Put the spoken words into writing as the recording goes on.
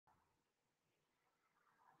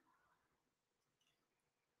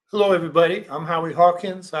Hello, everybody. I'm Howie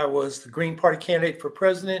Hawkins. I was the Green Party candidate for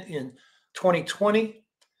president in 2020.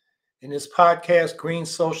 And this podcast, Green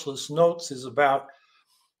Socialist Notes, is about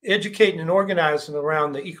educating and organizing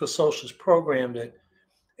around the eco-socialist program that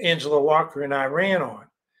Angela Walker and I ran on.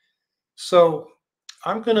 So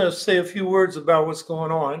I'm going to say a few words about what's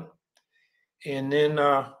going on, and then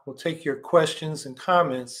we'll take your questions and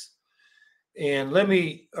comments. And let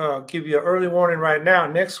me give you an early warning right now.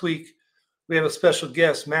 Next week, we have a special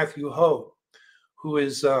guest, Matthew Ho, who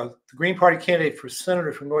is the Green Party candidate for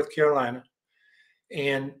senator from North Carolina.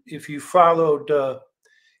 And if you followed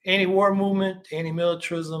anti-war movement,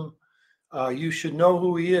 anti-militarism, you should know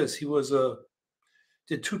who he is. He was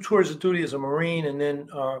did 2 tours of duty as a Marine and then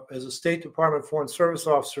as a State Department Foreign Service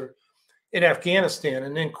officer in Afghanistan,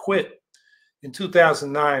 and then quit in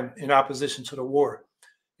 2009 in opposition to the war.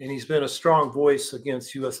 And he's been a strong voice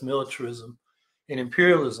against U.S. militarism and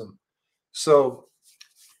imperialism. So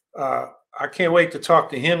I can't wait to talk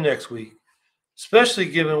to him next week, especially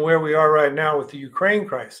given where we are right now with the Ukraine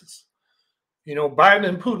crisis. You know, Biden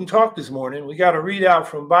and Putin talked this morning. We got a readout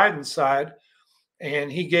from Biden's side, and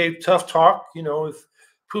he gave tough talk. You know, if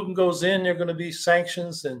Putin goes in, there are going to be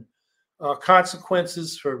sanctions and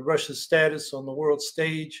consequences for Russia's status on the world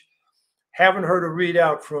stage. Haven't heard a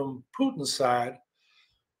readout from Putin's side,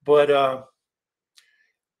 but,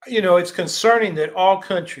 you know, it's concerning that all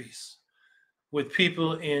countries with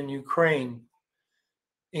people in Ukraine,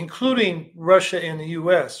 including Russia and the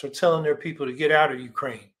U.S., are telling their people to get out of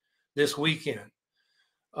Ukraine this weekend.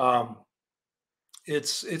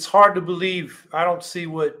 It's hard to believe. I don't see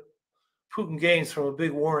what Putin gains from a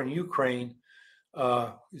big war in Ukraine.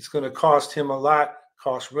 It's going to cost him a lot,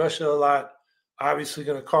 cost Russia a lot, obviously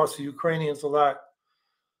going to cost the Ukrainians a lot.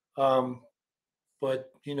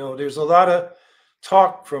 But, you know, there's a lot of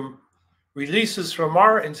talk from releases from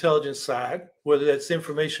our intelligence side, whether that's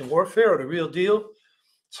information warfare or the real deal.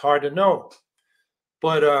 It's hard to know.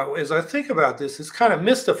 But as I think about this, it's kind of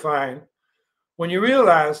mystifying when you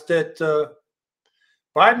realize that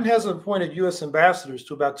Biden has appointed U.S. ambassadors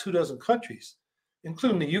to about 24 countries,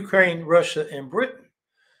 including the Ukraine, Russia, and Britain,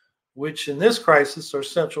 which in this crisis are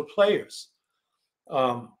central players.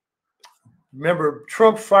 Remember,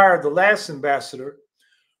 Trump fired the last ambassador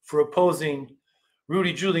for opposing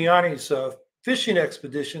Rudy Giuliani's fishing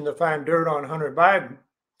expedition to find dirt on Hunter Biden.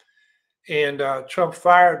 And Trump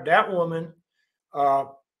fired that woman.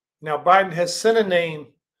 Now, Biden has sent a name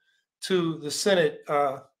to the Senate,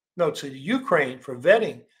 to the Ukraine for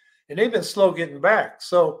vetting, and they've been slow getting back.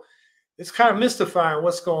 So it's kind of mystifying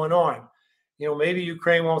what's going on. You know, maybe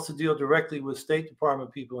Ukraine wants to deal directly with State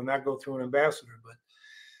Department people and not go through an ambassador.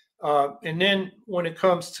 But and then when it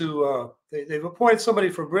comes to, they've appointed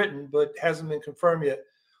somebody for Britain, but hasn't been confirmed yet.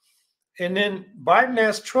 And then Biden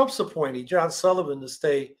asked Trump's appointee, John Sullivan, to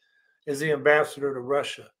stay as the ambassador to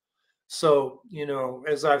Russia. So, you know,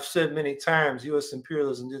 as I've said many times, U.S.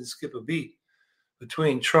 imperialism didn't skip a beat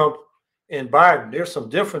between Trump and Biden. There's some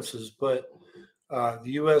differences, but the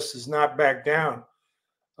U.S. is not back down.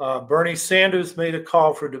 Bernie Sanders made a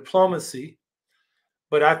call for diplomacy,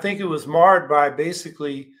 but I think it was marred by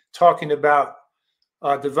basically talking about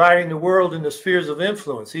dividing the world into spheres of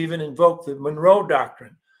influence. He even invoked the Monroe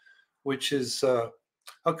Doctrine, which is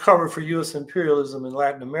a cover for U.S. imperialism in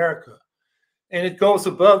Latin America. And it goes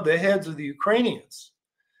above the heads of the Ukrainians.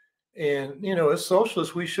 And, you know, as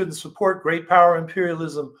socialists, we shouldn't support great power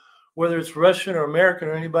imperialism, whether it's Russian or American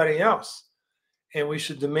or anybody else. And we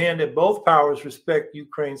should demand that both powers respect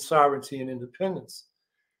Ukraine's sovereignty and independence.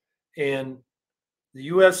 And the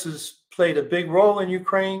U.S. has played a big role in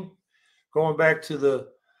Ukraine, going back to the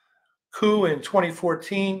coup in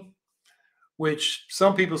 2014, which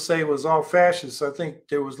some people say was all fascist. I think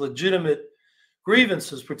there was legitimate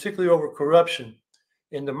grievances, particularly over corruption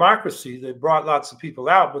in democracy, that brought lots of people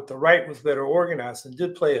out, but the right was better organized and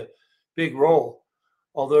did play a big role,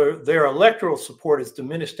 although their electoral support has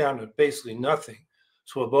diminished down to basically nothing.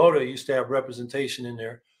 Swoboda used to have representation in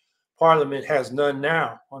their parliament, has none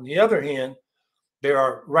now. On the other hand, there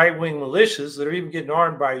are right-wing militias that are even getting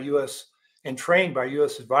armed by U.S. and trained by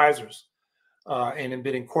U.S. advisors and have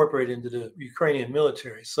been incorporated into the Ukrainian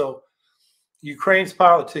military. So Ukraine's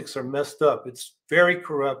politics are messed up. It's very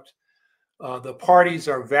corrupt. The parties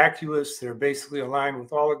are vacuous. They're basically aligned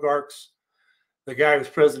with oligarchs. The guy who's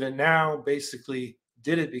president now basically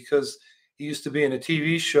did it because he used to be in a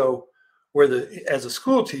TV show where as a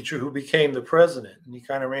school teacher who became the president, and he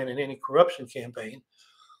kind of ran an anti-corruption campaign,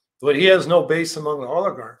 but he has no base among the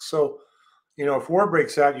oligarchs. So, you know, if war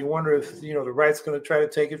breaks out, you wonder if, you know, the right's going to try to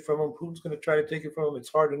take it from him, Putin's going to try to take it from him.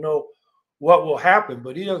 It's hard to know what will happen,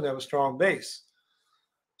 but he doesn't have a strong base.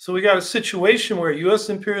 So we got a situation where U.S.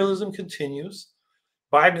 imperialism continues.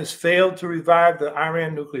 Biden has failed to revive the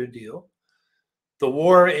Iran nuclear deal. The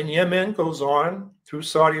war in Yemen goes on through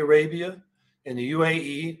Saudi Arabia and the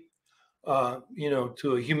UAE,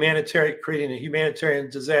 to a humanitarian, creating a humanitarian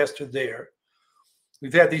disaster there.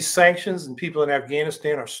 We've had these sanctions, and people in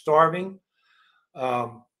Afghanistan are starving.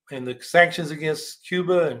 And the sanctions against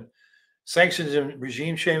Cuba and sanctions and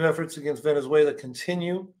regime change efforts against Venezuela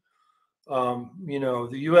continue. The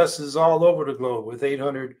U.S. is all over the globe with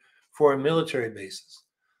 800 foreign military bases.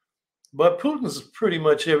 But Putin's pretty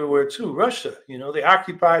much everywhere too. Russia, they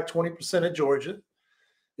occupy 20% of Georgia.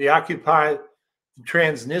 They occupy the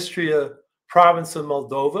Transnistria province of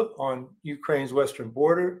Moldova on Ukraine's western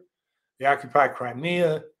border. They occupy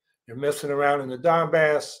Crimea. They're messing around in the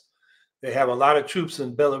Donbass. They have a lot of troops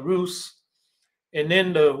in Belarus. And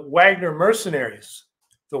then the Wagner mercenaries,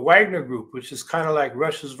 the Wagner group, which is kind of like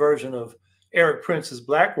Russia's version of Eric Prince's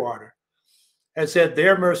Blackwater, has had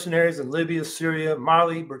their mercenaries in Libya, Syria,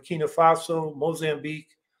 Mali, Burkina Faso, Mozambique.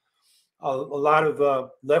 A lot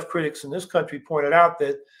of left critics in this country pointed out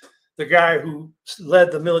that the guy who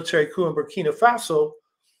led the military coup in Burkina Faso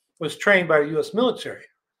was trained by the U.S. military.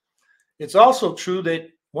 It's also true that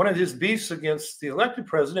one of his beefs against the elected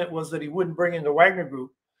president was that he wouldn't bring in the Wagner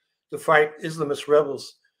group to fight Islamist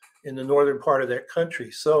rebels in the northern part of that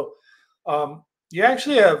country. So you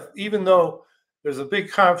actually have, even though there's a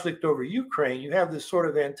big conflict over Ukraine, you have this sort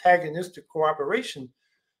of antagonistic cooperation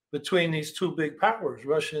between these two big powers,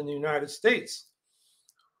 Russia and the United States.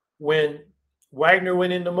 When Wagner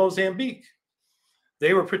went into Mozambique,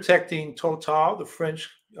 they were protecting Total, the French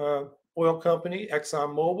oil company,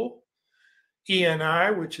 ExxonMobil,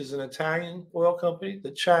 ENI, which is an Italian oil company,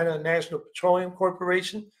 the China National Petroleum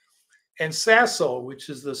Corporation, and Sasol, which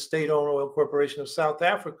is the state-owned oil corporation of South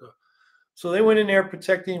Africa. So they went in there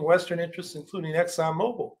protecting Western interests, including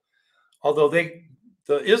ExxonMobil. Although the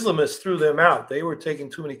Islamists threw them out. They were taking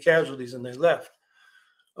too many casualties and they left.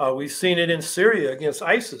 We've seen it in Syria against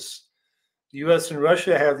ISIS. The U.S. and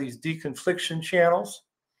Russia have these deconfliction channels.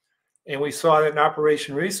 And we saw that in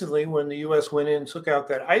operation recently when the U.S. went in and took out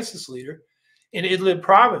that ISIS leader in Idlib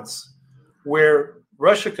province, where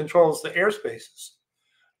Russia controls the airspaces.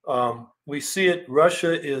 We see it.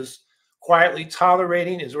 Russia is quietly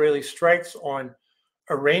tolerating Israeli strikes on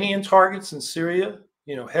Iranian targets in Syria,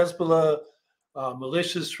 Hezbollah,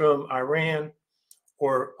 militias from Iran,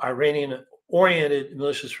 or Iranian-oriented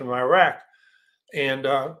militias from Iraq. And,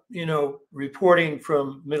 reporting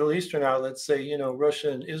from Middle Eastern outlets say,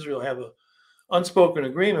 Russia and Israel have an unspoken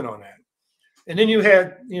agreement on that. And then you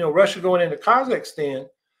had, Russia going into Kazakhstan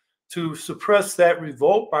to suppress that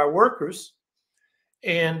revolt by workers.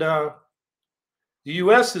 And the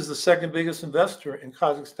U.S. is the second biggest investor in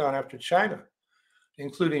Kazakhstan after China,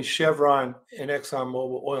 including Chevron and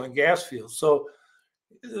ExxonMobil oil and gas fields. So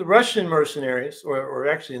the Russian mercenaries, or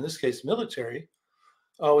actually in this case military,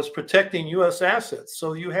 was protecting U.S. assets.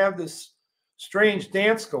 So you have this strange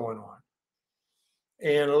dance going on.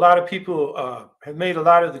 And a lot of people have made a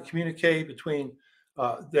lot of the communique between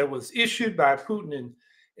that was issued by Putin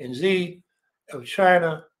and Xi of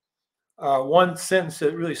China. One sentence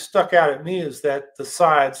that really stuck out at me is that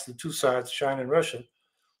the two sides, China and Russia,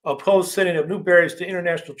 oppose setting up new barriers to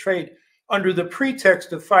international trade under the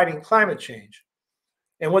pretext of fighting climate change.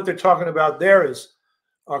 And what they're talking about there is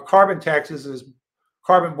carbon taxes as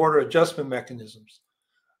carbon border adjustment mechanisms,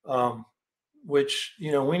 which,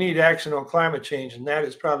 we need action on climate change, and that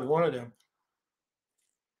is probably one of them.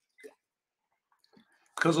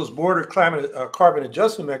 Because those border carbon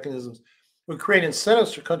adjustment mechanisms would create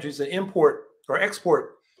incentives for countries that import or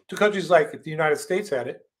export to countries like, if the United States had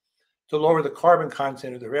it, to lower the carbon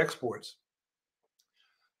content of their exports.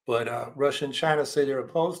 But Russia and China say they're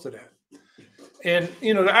opposed to that. And,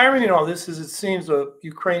 the irony in all this is it seems a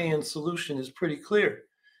Ukrainian solution is pretty clear.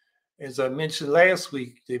 As I mentioned last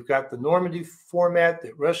week, they've got the Normandy format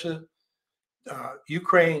that Russia,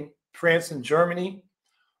 Ukraine, France, and Germany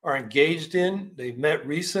are engaged in. They've met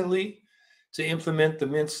recently to implement the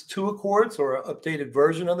Minsk II Accords, or an updated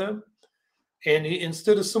version of them. And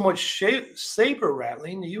instead of so much saber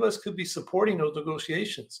rattling, the U.S. could be supporting those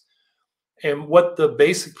negotiations. And what the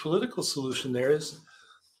basic political solution there is,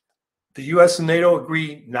 the U.S. and NATO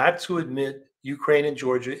agree not to admit Ukraine and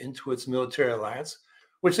Georgia into its military alliance,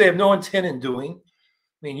 which they have no intent in doing.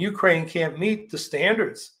 I mean, Ukraine can't meet the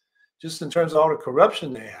standards just in terms of all the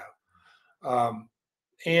corruption they have.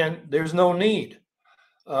 And there's no need,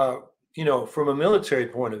 from a military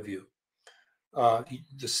point of view.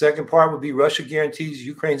 The second part would be Russia guarantees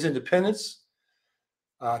Ukraine's independence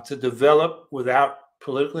to develop without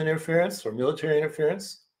political interference or military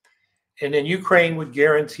interference. And then Ukraine would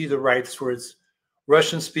guarantee the rights for its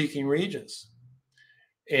Russian-speaking regions.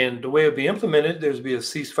 And the way it would be implemented, there'd be a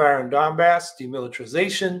ceasefire in Donbass,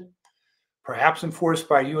 demilitarization, perhaps enforced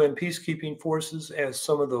by UN peacekeeping forces, as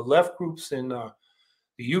some of the left groups in the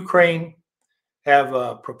Ukraine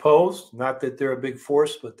have proposed. Not that they're a big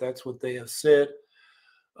force, but that's what they have said.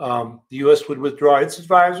 The U.S. would withdraw its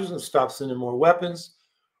advisors and stop sending more weapons.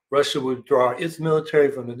 Russia would withdraw its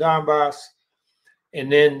military from the Donbass.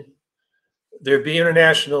 And then there'd be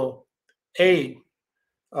international aid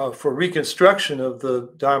for reconstruction of the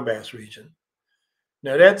Donbass region.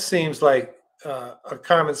 Now, that seems like a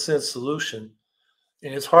common sense solution.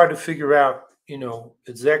 And it's hard to figure out,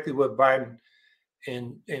 exactly what Biden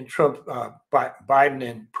and Trump, Biden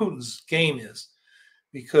and Putin's game is,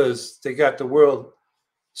 because they got the world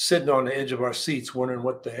sitting on the edge of our seats wondering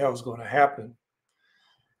what the hell is going to happen.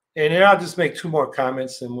 And then I'll just make two more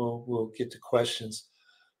comments and we'll get to questions.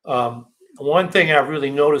 One thing I've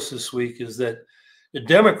really noticed this week is that the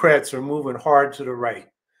Democrats are moving hard to the right.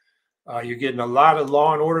 You're getting a lot of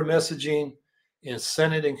law and order messaging in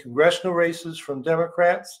Senate and congressional races from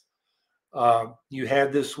Democrats. You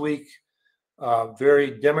had this week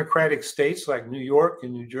very Democratic states like New York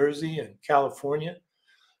and New Jersey and California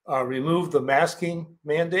remove the masking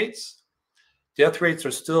mandates. Death rates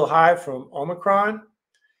are still high from Omicron,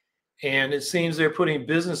 and it seems they're putting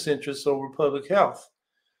business interests over public health.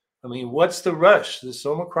 I mean, what's the rush? This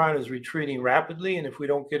Omicron is retreating rapidly, and if we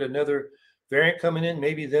don't get another variant coming in,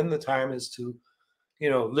 maybe then the time is to,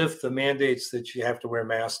 lift the mandates that you have to wear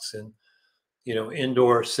masks in,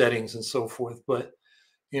 indoor settings and so forth. But,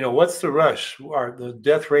 what's the rush? The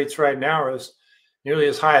death rates right now are nearly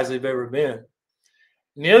as high as they've ever been.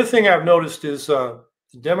 And the other thing I've noticed is the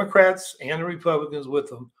Democrats and the Republicans with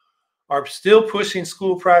them are still pushing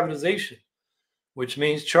school privatization, which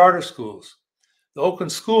means charter schools. The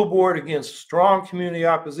Oakland School Board, against strong community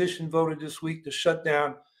opposition, voted this week to shut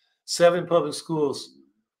down 7 public schools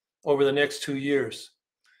over the next 2 years.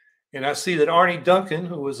 And I see that Arne Duncan,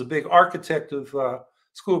 who was a big architect of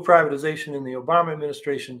school privatization in the Obama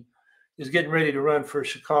administration, is getting ready to run for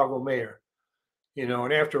Chicago mayor.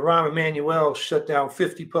 And after Rahm Emanuel shut down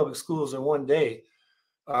 50 public schools in one day,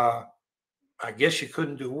 I guess you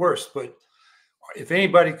couldn't do worse. But if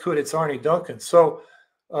anybody could, it's Arne Duncan. So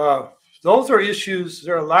those are issues.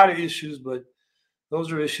 There are a lot of issues, but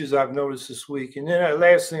those are issues I've noticed this week. And then the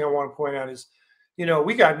last thing I want to point out is,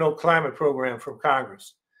 we got no climate program from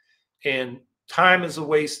Congress, and time is a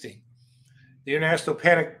wasting. The International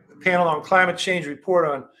Panel on Climate Change report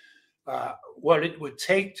on what it would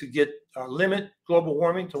take to limit global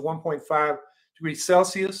warming to 1.5 degrees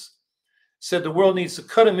Celsius said the world needs to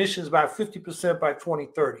cut emissions by 50% by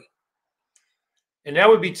 2030. And that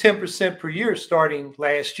would be 10% per year starting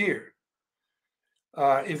last year.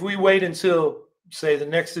 If we wait until, say, the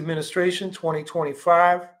next administration,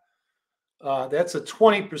 2025, that's a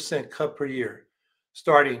 20% cut per year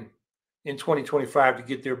starting in 2025 to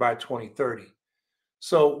get there by 2030.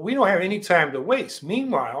 So we don't have any time to waste.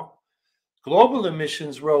 Meanwhile, global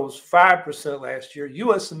emissions rose 5% last year.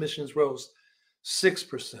 U.S. emissions rose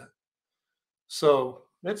 6%. So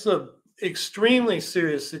that's an extremely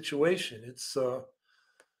serious situation. It's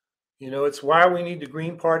it's why we need the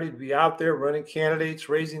Green Party to be out there running candidates,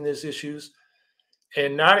 raising these issues,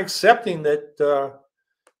 and not accepting that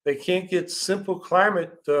they can't get simple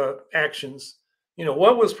climate actions.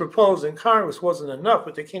 What was proposed in Congress wasn't enough,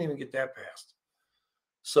 but they can't even get that passed.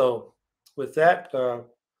 So with that,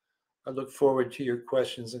 I look forward to your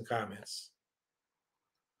questions and comments.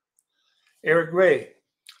 Eric Gray.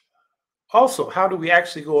 Also, how do we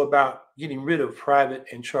actually go about getting rid of private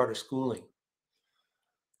and charter schooling?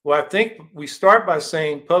 Well, I think we start by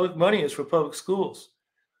saying public money is for public schools.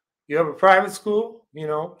 You have a private school,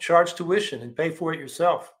 charge tuition and pay for it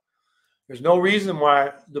yourself. There's no reason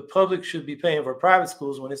why the public should be paying for private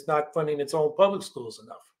schools when it's not funding its own public schools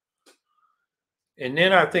enough. And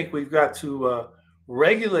then I think we've got to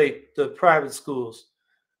regulate the private schools.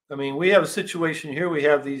 I mean, we have a situation here. We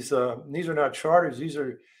have these are not charters. These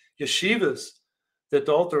are yeshivas that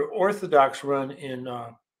the ultra-Orthodox run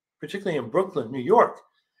particularly in Brooklyn, New York.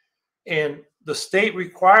 And the state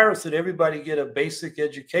requires that everybody get a basic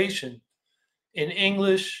education in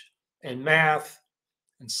English and math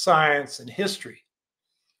and science and history.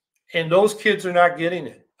 And those kids are not getting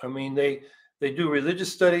it. I mean, they do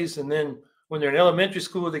religious studies, and then when they're in elementary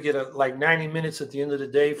school, they get like 90 minutes at the end of the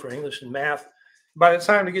day for English and math. By the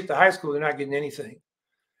time they get to high school, they're not getting anything.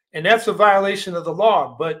 And that's a violation of the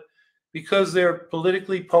law. But because they're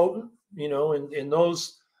politically potent, in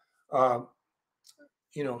those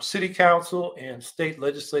city council and state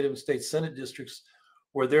legislative and state senate districts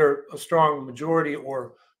where they're a strong majority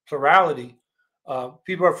or plurality,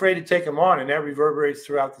 people are afraid to take them on, and that reverberates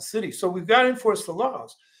throughout the city. So we've got to enforce the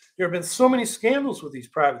laws. There have been so many scandals with these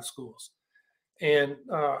private schools, and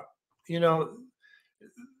you know,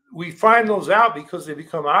 we find those out because they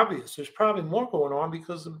become obvious. There's probably more going on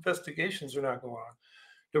because the investigations are not going on.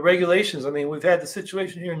 The regulations, I mean, we've had the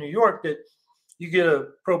situation here in New York that you get a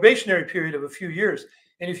probationary period of a few years,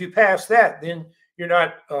 and if you pass that, then you're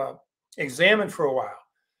not examined for a while.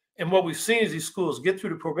 And what we've seen is these schools get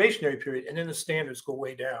through the probationary period, and then the standards go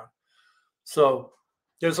way down. So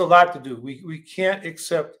there's a lot to do. We can't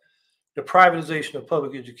accept the privatization of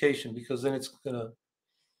public education, because then it's going to,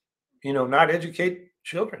 not educate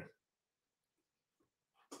children.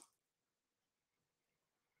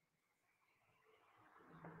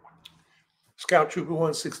 Scout Trooper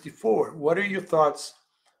 164, what are your thoughts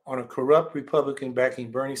on a corrupt Republican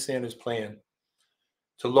backing Bernie Sanders' plan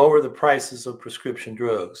to lower the prices of prescription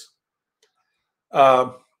drugs?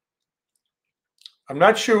 I'm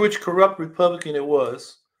not sure which corrupt Republican it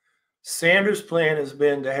was. Sanders' plan has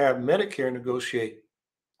been to have Medicare negotiate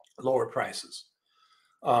lower prices.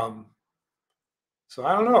 So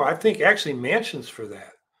I don't know. I think actually Manchin's for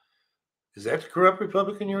that. Is that the corrupt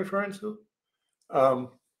Republican you're referring to?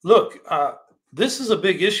 Look, this is a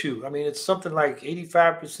big issue. I mean, it's something like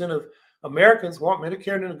 85% of Americans want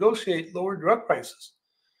Medicare to negotiate lower drug prices.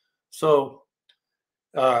 So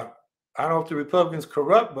I don't know if the Republican's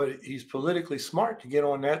corrupt, but he's politically smart to get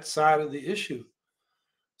on that side of the issue.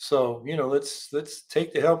 So, let's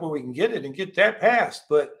take the help where we can get it and get that passed.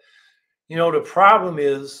 But, the problem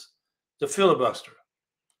is the filibuster.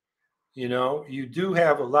 You do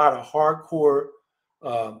have a lot of hardcore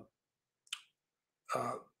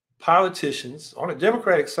politicians on the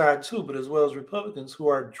Democratic side too, but as well as Republicans, who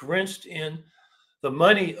are drenched in the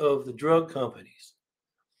money of the drug companies.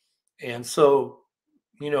 And so,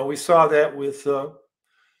 we saw that with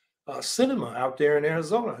Sinema out there in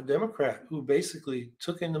Arizona, a Democrat who basically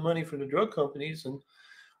took in the money from the drug companies and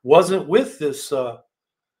wasn't with this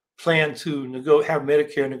plan to have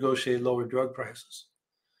Medicare negotiate lower drug prices.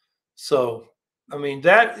 So, I mean,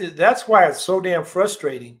 that's why it's so damn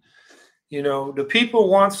frustrating. The people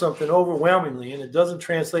want something overwhelmingly, and it doesn't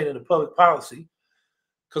translate into public policy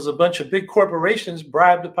because a bunch of big corporations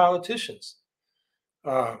bribe the politicians.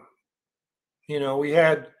 We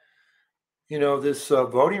had, this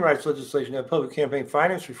voting rights legislation, that public campaign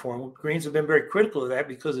finance reform. Greens have been very critical of that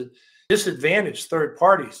because it disadvantaged third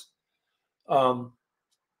parties.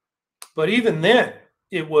 But even then,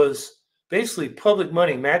 it was basically public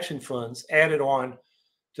money, matching funds added on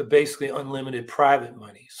to basically unlimited private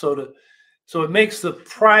money. So it makes the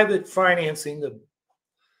private financing, the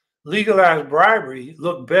legalized bribery,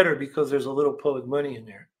 look better because there's a little public money in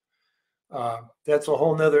there. That's a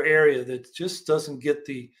whole nother area that just doesn't get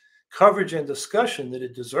the coverage and discussion that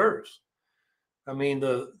it deserves. I mean,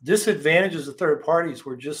 the disadvantages of third parties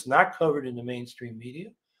were just not covered in the mainstream media.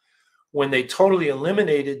 When they totally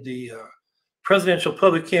eliminated the presidential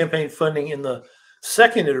public campaign funding in the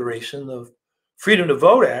second iteration of Freedom to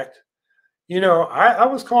Vote Act, I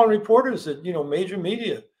was calling reporters at, major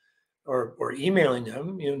media or emailing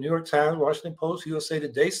them, New York Times, Washington Post, USA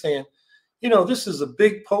Today, saying, this is a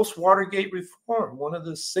big post-Watergate reform, one of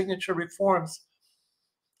the signature reforms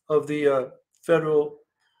of the Federal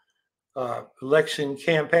Election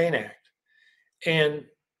Campaign Act. And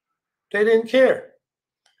they didn't care.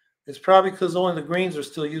 It's probably because only the Greens are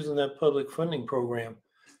still using that public funding program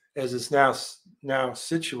as it's now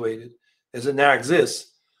situated, as it now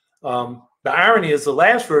exists. The irony is the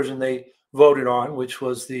last version they voted on, which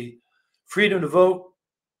was the Freedom to Vote,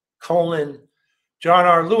 John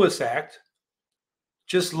R. Lewis Act,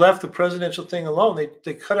 just left the presidential thing alone.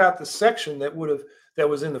 They cut out the section that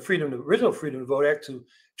was in the original Freedom to Vote Act to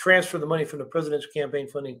transfer the money from the presidential campaign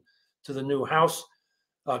funding to the new House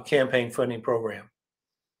campaign funding program.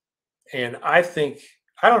 And I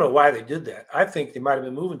don't know why they did that. I think they might have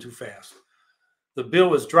been moving too fast. The bill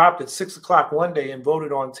was dropped at 6 o'clock one day and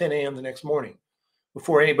voted on 10 a.m. the next morning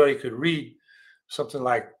before anybody could read something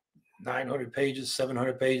like 900 pages,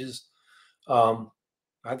 700 pages. I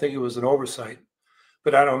think it was an oversight,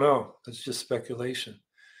 but I don't know. It's just speculation.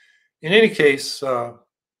 In any case,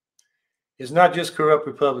 it's not just corrupt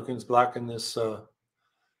Republicans blocking this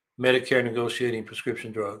Medicare negotiating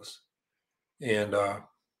prescription drugs. And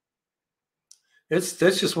that's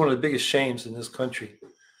just one of the biggest shames in this country.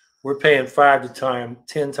 We're paying 5 to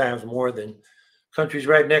 10 times more than countries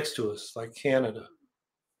right next to us, like Canada,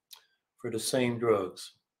 for the same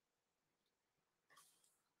drugs.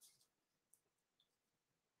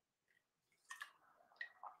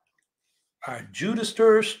 All right, Judah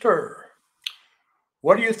Stir.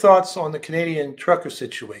 What are your thoughts on the Canadian trucker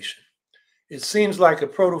situation? It seems like a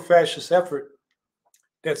proto-fascist effort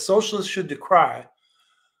that socialists should decry,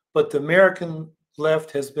 but the American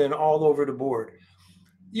left has been all over the board.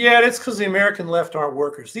 Yeah, that's because the American left aren't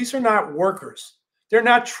workers. These are not workers. They're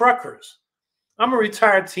not truckers. I'm a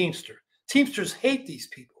retired Teamster. Teamsters hate these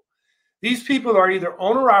people. These people are either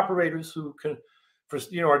owner-operators who can,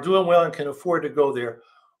 are doing well and can afford to go there,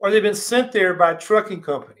 or they've been sent there by trucking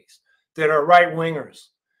companies that are right-wingers.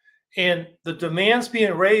 And the demands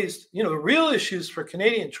being raised, the real issues for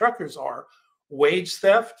Canadian truckers are wage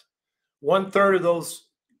theft. 1/3 of those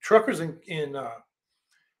truckers in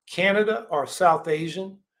Canada are South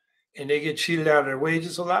Asian, and they get cheated out of their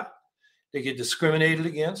wages a lot. They get discriminated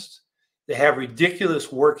against. They have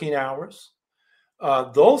ridiculous working hours.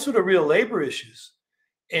 Those are the real labor issues.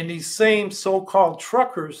 And these same so-called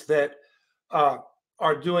truckers that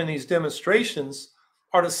are doing these demonstrations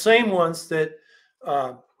are the same ones that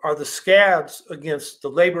are the scabs against the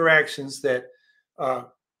labor actions that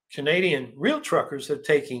Canadian real truckers are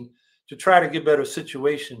taking to try to get better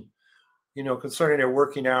situation, concerning their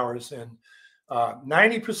working hours. And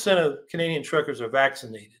 90% of Canadian truckers are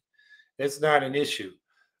vaccinated. That's not an issue.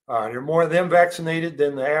 There are more of them vaccinated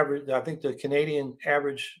than the average. I think the Canadian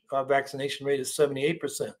average vaccination rate is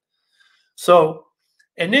 78%. So,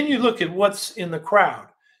 and then you look at what's in the crowd.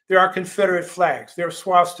 There are Confederate flags. There are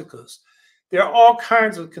swastikas. There are all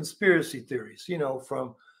kinds of conspiracy theories,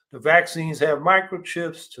 from the vaccines have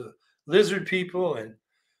microchips to lizard people and,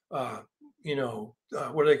 what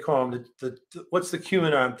do they call them? What's the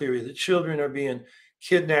QAnon theory? That children are being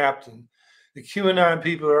kidnapped and the QAnon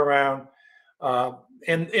people are around.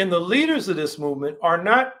 And the leaders of this movement are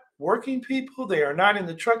not working people. They are not in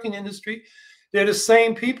the trucking industry. They're the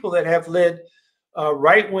same people that have led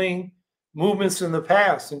right-wing movements in the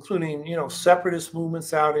past, including, separatist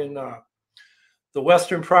movements out in the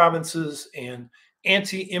Western provinces and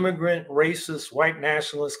anti-immigrant, racist, white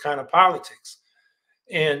nationalist kind of politics.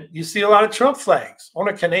 And you see a lot of Trump flags on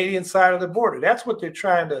the Canadian side of the border. That's what they're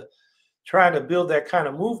trying to build, that kind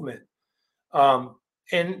of movement.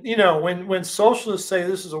 And when socialists say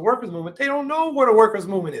this is a workers' movement, they don't know what a workers'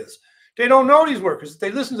 movement is. They don't know these workers.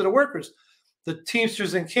 They listen to the workers. The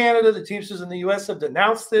Teamsters in Canada, the Teamsters in the U.S. have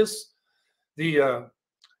denounced this. The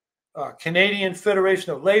Canadian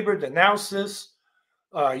Federation of Labor denounced this.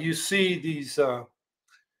 You see these,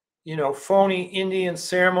 phony Indian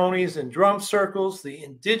ceremonies and drum circles. The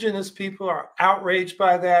indigenous people are outraged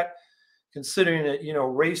by that, considering it,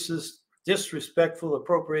 racist, disrespectful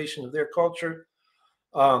appropriation of their culture.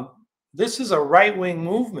 This is a right-wing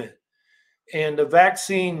movement, and the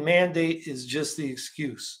vaccine mandate is just the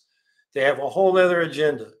excuse. They have a whole other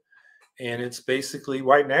agenda, and it's basically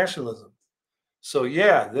white nationalism. So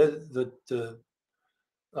yeah, the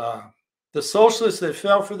socialists that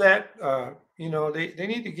fell for that, they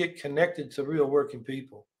need to get connected to real working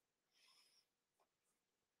people.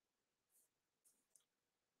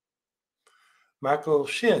 Michael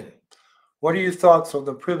Shin, what are your thoughts on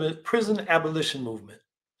the prison abolition movement?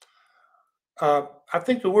 I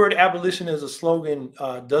think the word abolition as a slogan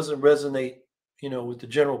doesn't resonate, with the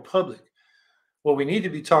general public. What we need to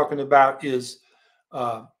be talking about is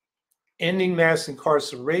ending mass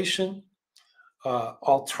incarceration,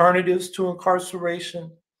 alternatives to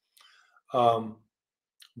incarceration,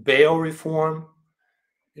 bail reform.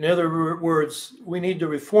 In other words, we need to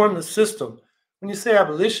reform the system. When you say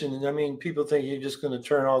abolition, I mean, people think you're just going to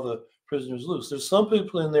turn all the prisoners loose. There's some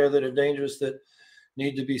people in there that are dangerous that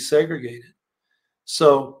need to be segregated.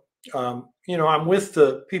 So, I'm with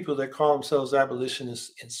the people that call themselves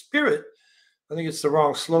abolitionists in spirit. I think it's the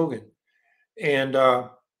wrong slogan. And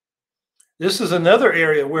this is another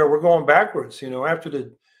area where we're going backwards. After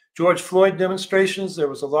the George Floyd demonstrations, there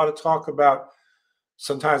was a lot of talk about,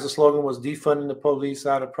 sometimes the slogan was defunding the police.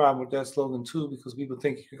 I had a problem with that slogan too, because people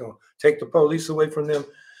think, take the police away from them.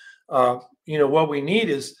 What we need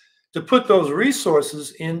is to put those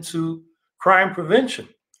resources into crime prevention.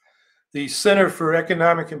 The Center for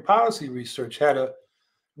Economic and Policy Research had a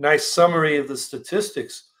nice summary of the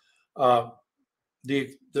statistics. The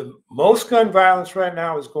most gun violence right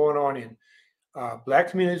now is going on in Black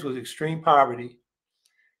communities with extreme poverty.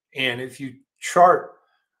 And if you chart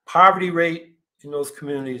poverty rate in those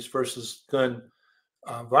communities versus gun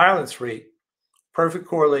violence rate, perfect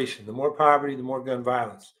correlation. The more poverty, the more gun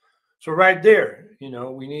violence. So right there,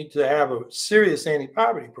 we need to have a serious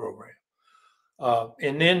anti-poverty program.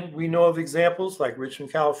 And then we know of examples like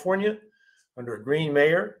Richmond, California, under a Green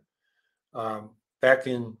mayor, back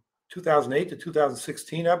in 2008 to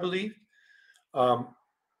 2016, I believe.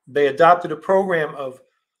 They adopted a program of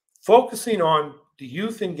focusing on the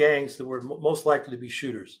youth in gangs that were most likely to be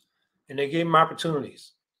shooters, and they gave them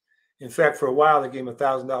opportunities. In fact, for a while, they gave them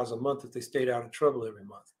 $1,000 a month if they stayed out of trouble every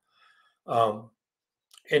month.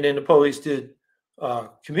 And then the police did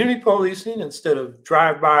community policing instead of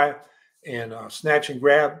drive-by and snatch and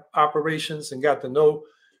grab operations, and got to know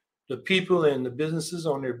the people and the businesses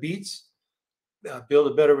on their beats, build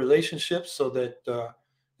a better relationship so that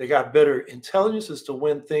they got better intelligence as to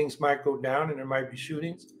when things might go down and there might be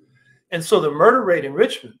shootings. And so the murder rate in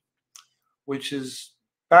Richmond, which is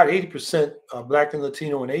about 80% Black and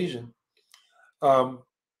Latino and Asian,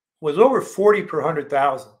 was over 40 per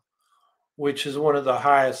 100,000, which is one of the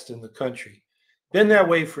highest in the country. Been that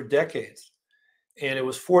way for decades. And it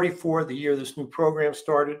was 44 the year this new program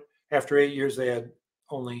started. After 8 years, they had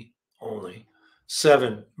only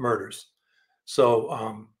 7 murders.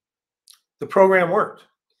 So the program worked.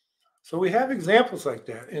 So we have examples like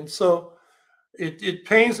that. And so it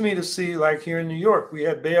pains me to see, like here in New York, we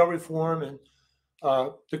had bail reform and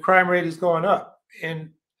the crime rate is going up. And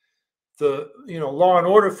the law and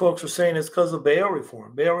order folks are saying it's because of bail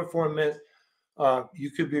reform. Bail reform meant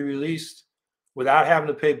you could be released without having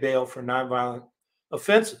to pay bail for nonviolent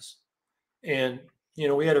offenses. And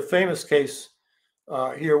we had a famous case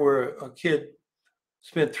here where a kid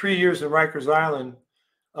spent 3 years in Rikers Island.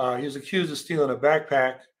 He was accused of stealing a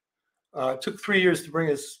backpack. It took 3 years to bring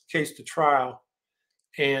his case to trial.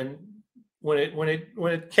 And when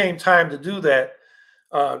it came time to do that,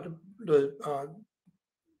 the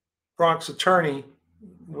Bronx attorney,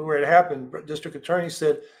 where it happened, district attorney,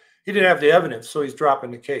 said he didn't have the evidence, so he's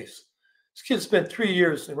dropping the case. This kid spent 3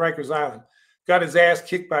 years in Rikers Island, got his ass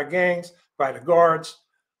kicked by gangs, by the guards.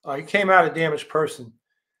 He came out a damaged person,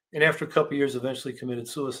 and after a couple of years, eventually committed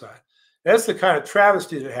suicide. That's the kind of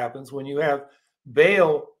travesty that happens when you have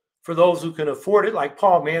bail for those who can afford it, like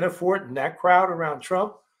Paul Manafort and that crowd around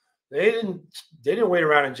Trump. They didn't wait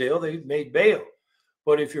around in jail. They made bail.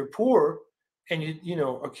 But if you're poor and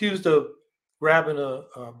accused of grabbing a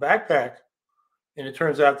backpack, and it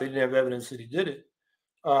turns out they didn't have evidence that he did it,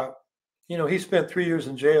 he spent 3 years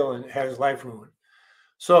in jail and had his life ruined.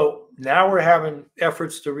 So now we're having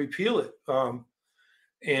efforts to repeal it.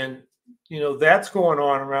 And that's going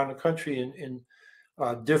on around the country in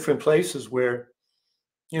different places where,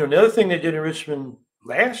 another thing they did in Richmond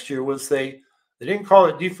last year was they didn't call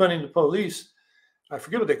it defunding the police. I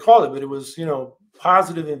forget what they called it, but it was,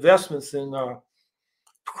 positive investments in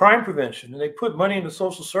crime prevention. And they put money into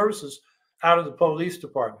social services out of the police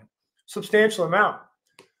department, substantial amount.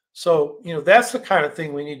 So, that's the kind of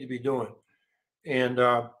thing we need to be doing. And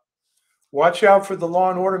watch out for the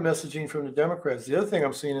law and order messaging from the Democrats. The other thing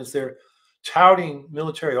I'm seeing is they're touting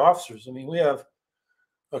military officers. I mean, we have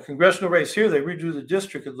a congressional race here. They redo the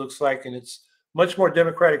district, it looks like, and it's much more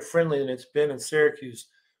Democratic friendly than it's been in Syracuse,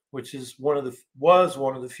 which is one of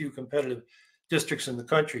the few competitive districts in the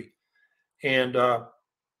country. And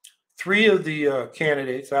 3 of the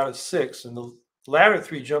candidates out of 6, and the latter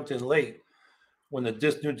 3 jumped in late when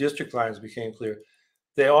the new district lines became clear.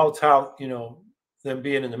 They all tout, them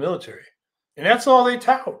being in the military. And that's all they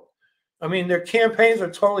tout. I mean, their campaigns are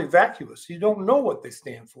totally vacuous. You don't know what they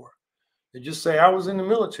stand for. They just say, I was in the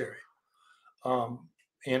military.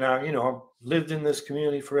 And I've lived in this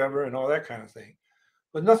community forever and all that kind of thing.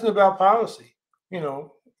 But nothing about policy.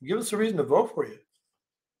 Give us a reason to vote for you.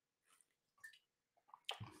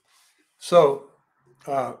 So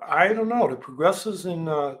I don't know. The progressives in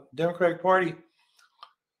the Democratic Party,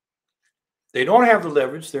 they don't have the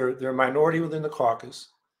leverage. They're a minority within the caucus.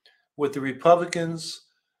 With the Republicans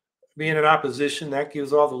being in opposition, that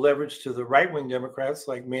gives all the leverage to the right-wing Democrats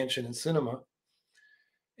like Manchin and Sinema.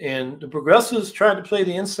 And the progressives tried to play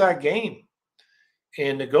the inside game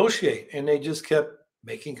and negotiate, and they just kept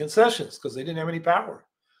making concessions because they didn't have any power.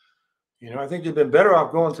 I think they've been better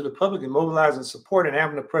off going to the public and mobilizing support and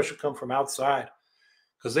having the pressure come from outside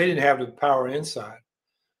because they didn't have the power inside.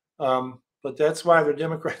 But that's why they're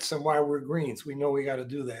Democrats and why we're Greens. We know we got to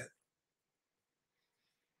do that.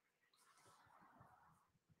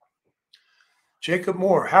 Jacob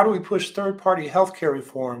Moore, how do we push third-party healthcare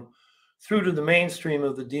reform through to the mainstream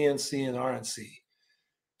of the DNC and RNC?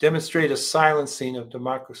 Demonstrate a silencing of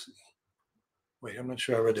democracy. Wait, I'm not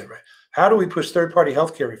sure I read that right. How do we push third-party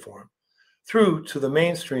healthcare reform through to the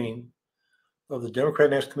mainstream of the Democratic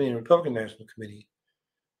National Committee and Republican National Committee?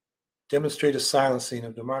 Demonstrate a silencing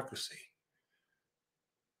of democracy.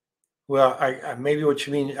 Well, I maybe what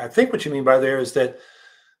you mean, I think what you mean by there is that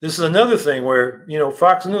this is another thing where,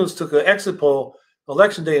 Fox News took an exit poll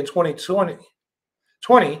election day in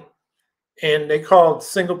 2020, and they called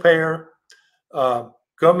single payer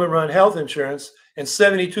government-run health insurance, and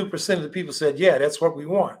 72% of the people said, yeah, that's what we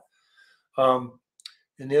want.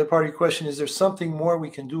 And the other part of your question, is there something more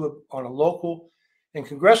we can do on a local and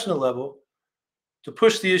congressional level to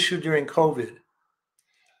push the issue during COVID?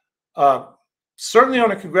 Certainly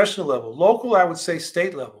on a congressional level. Local, I would say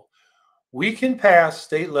state level. We can pass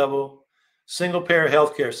state level single-payer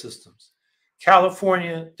healthcare systems.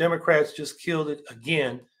 California, Democrats just killed it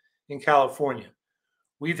again in California.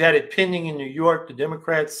 We've had it pending in New York. The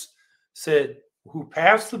Democrats said, who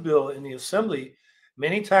passed the bill in the Assembly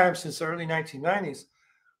many times since the early 1990s,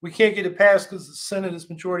 we can't get it passed because the Senate is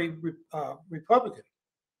majority Republican.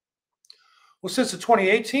 Well, since the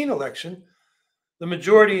 2018 election, the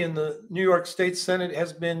majority in the New York State Senate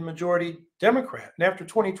has been majority Democrat. And after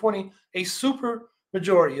 2020, a super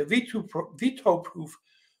majority, a veto-proof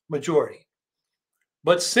majority.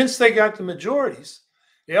 But since they got the majorities,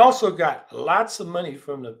 they also got lots of money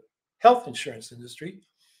from the health insurance industry,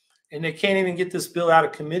 and they can't even get this bill out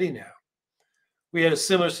of committee now. We had a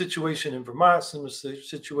similar situation in Vermont, similar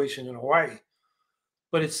situation in Hawaii.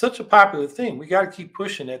 But it's such a popular thing. We got to keep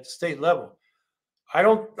pushing at the state level. I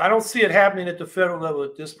don't see it happening at the federal level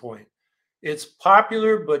at this point. It's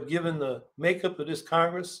popular, but given the makeup of this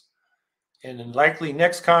Congress and then likely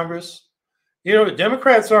next Congress, the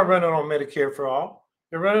Democrats aren't running on Medicare for all.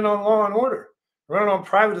 They're running on law and order, running on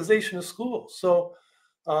privatization of schools. So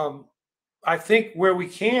I think where we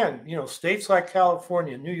can, states like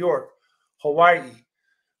California, New York, Hawaii,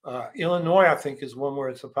 Illinois, I think is one where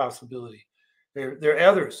it's a possibility. There are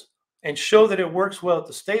others, and show that it works well at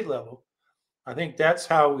the state level. I think that's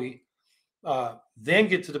how we then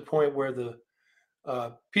get to the point where the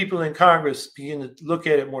people in Congress begin to look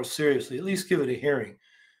at it more seriously, at least give it a hearing.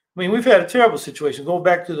 I mean, we've had a terrible situation. Go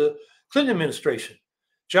back to the Clinton administration.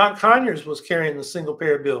 John Conyers was carrying the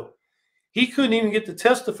single-payer bill. He couldn't even get to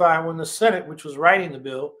testify when the Senate, which was writing the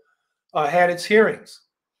bill, had its hearings.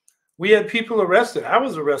 We had people arrested. I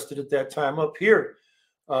was arrested at that time up here,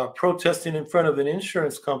 protesting in front of an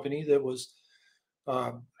insurance company that was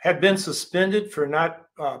had been suspended for not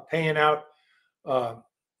paying out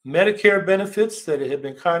Medicare benefits that it had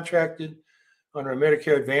been contracted under a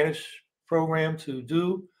Medicare Advantage program to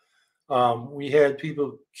do. We had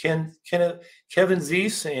people, Kevin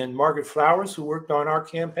Zeese and Margaret Flowers, who worked on our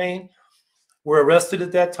campaign, were arrested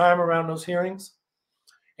at that time around those hearings.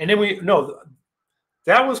 And then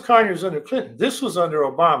that was Conyers under Clinton. This was under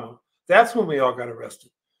Obama. That's when we all got arrested,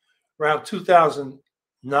 around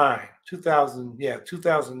 2009.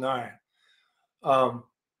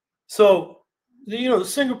 So, the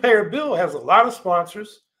single payer bill has a lot of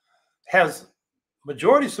sponsors, has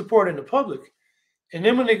majority support in the public. And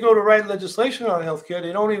then when they go to write legislation on healthcare,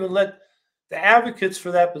 they don't even let the advocates for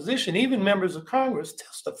that position, even members of Congress,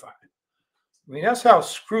 testify. I mean, that's how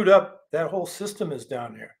screwed up that whole system is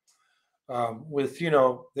down there.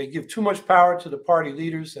 They give too much power to the party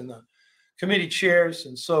leaders and the committee chairs.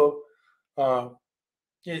 And so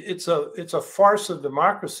it's a farce of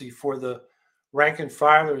democracy for the rank and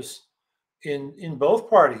filers in both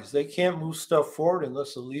parties. They can't move stuff forward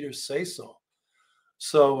unless the leaders say so.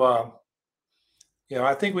 So,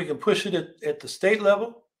 I think we can push it at the state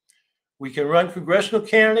level. We can run congressional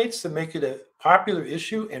candidates to make it a popular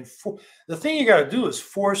issue. And the thing you got to do is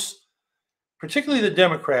force, particularly the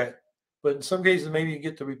Democrat, but in some cases maybe you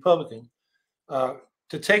get the Republican,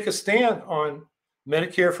 to take a stand on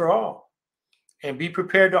Medicare for all and be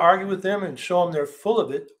prepared to argue with them and show them they're full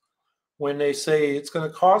of it when they say it's going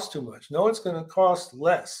to cost too much. No, it's going to cost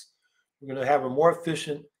less. We're going to have a more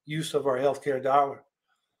efficient use of our healthcare dollar.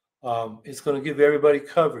 It's going to give everybody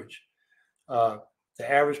coverage. The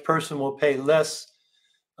average person will pay less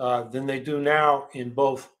than they do now in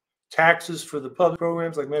both taxes for the public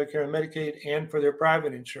programs like Medicare and Medicaid and for their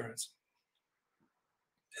private insurance.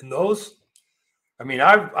 And those,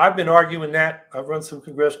 I've been arguing that. I've run some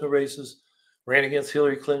congressional races, ran against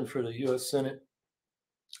Hillary Clinton for the U.S. Senate.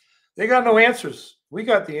 They got no answers. We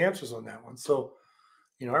got the answers on that one. So,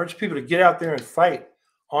 I urge people to get out there and fight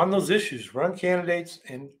on those issues, run candidates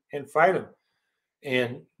and fight them.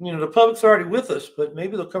 And, the public's already with us, but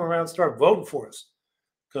maybe they'll come around and start voting for us.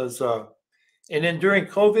 Because, and then during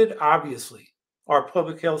COVID, obviously, our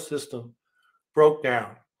public health system broke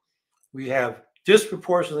down. We have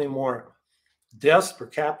disproportionately more deaths per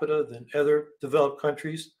capita than other developed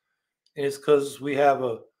countries. And it's because we have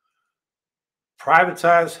a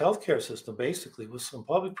privatized healthcare system, basically, with some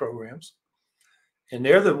public programs. And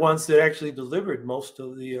they're the ones that actually delivered most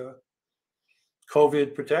of the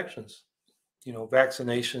COVID protections,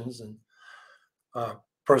 vaccinations and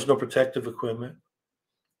personal protective equipment.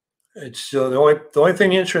 It's the only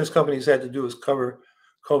thing the insurance companies had to do was cover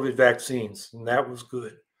COVID vaccines, and that was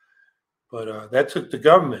good. But that took the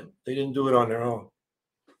government. They didn't do it on their own.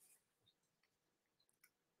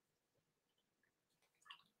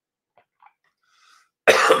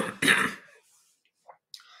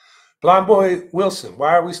 Blonde Boy Wilson,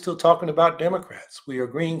 why are we still talking about Democrats? We are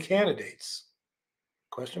green candidates.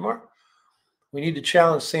 Question mark. We need to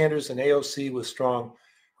challenge Sanders and AOC with strong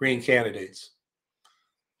green candidates.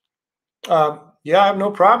 Yeah, I have no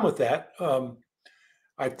problem with that.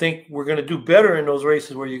 I think we're going to do better in those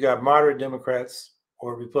races where you got moderate Democrats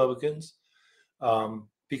or Republicans,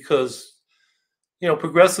 because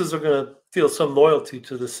progressives are going to feel some loyalty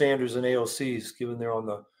to the Sanders and AOCs, given they're on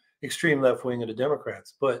the extreme left wing of the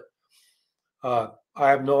Democrats. But I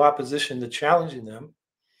have no opposition to challenging them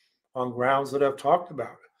on grounds that I've talked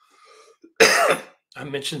about. I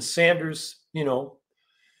mentioned Sanders,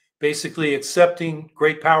 basically accepting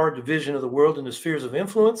great power division of the world into spheres of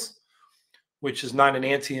influence, which is not an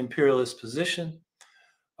anti-imperialist position.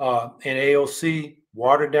 And AOC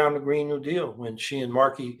watered down the Green New Deal when she and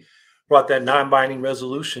Markey brought that non-binding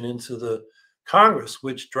resolution into the Congress,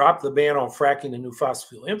 which dropped the ban on fracking and new fossil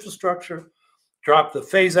fuel infrastructure, dropped the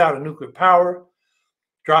phase out of nuclear power,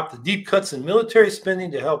 dropped the deep cuts in military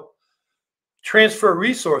spending to help transfer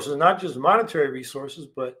resources, not just monetary resources,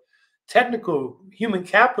 but technical human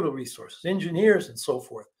capital resources, engineers and so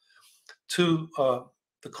forth, to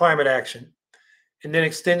the climate action, and then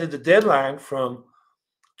extended the deadline from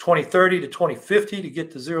 2030 to 2050 to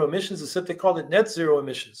get to zero emissions, except they called it net zero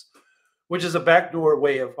emissions, which is a backdoor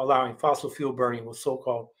way of allowing fossil fuel burning with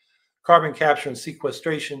so-called carbon capture and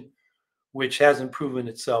sequestration, which hasn't proven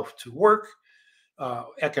itself to work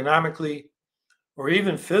economically or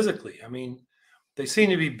even physically. I mean, they seem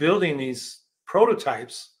to be building these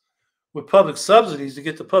prototypes with public subsidies to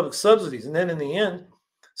get the public subsidies. And then in the end,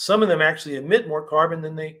 some of them actually emit more carbon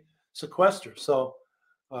than they sequester. So,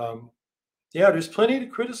 yeah, there's plenty to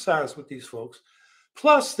criticize with these folks.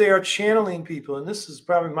 Plus, they are channeling people, and this is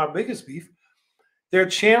probably my biggest beef. They're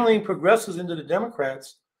channeling progressives into the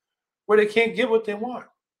Democrats where they can't get what they want,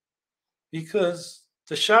 because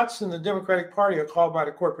the shots in the Democratic Party are called by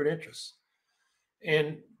the corporate interests.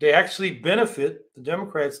 And they actually benefit, the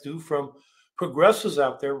Democrats do, from progressives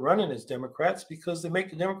out there running as Democrats, because they make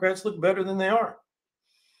the Democrats look better than they are.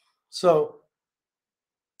 So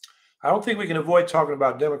I don't think we can avoid talking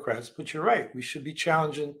about Democrats, but you're right. We should be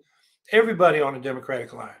challenging everybody on the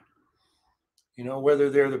Democratic line, whether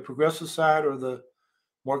they're the progressive side or the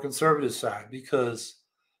more conservative side, because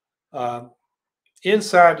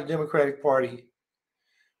inside the Democratic Party,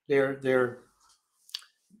 they're the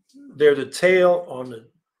tail on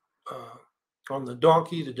the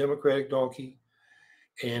donkey, the Democratic donkey,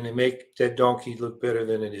 and they make that donkey look better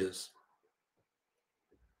than it is.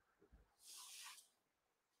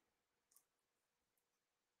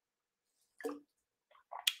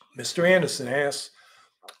 Mr. Anderson asks,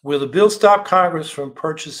 will the bill stop Congress from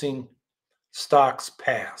purchasing stocks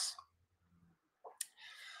pass?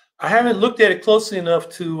 I haven't looked at it closely enough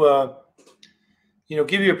to,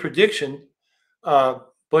 give you a prediction,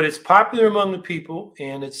 but it's popular among the people,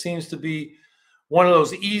 and it seems to be one of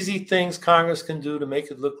those easy things Congress can do to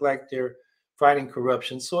make it look like they're fighting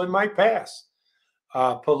corruption. So it might pass.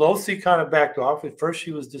 Pelosi kind of backed off. At first,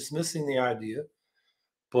 she was dismissing the idea,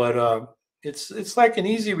 but it's like an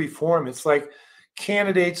easy reform. It's like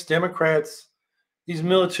candidates, Democrats, these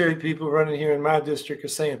military people running here in my district are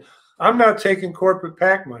saying, I'm not taking corporate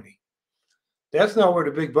PAC money. That's not where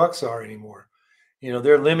the big bucks are anymore.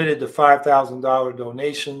 They're limited to $5,000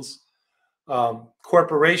 donations.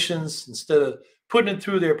 Corporations, instead of putting it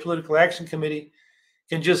through their political action committee,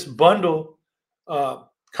 can just bundle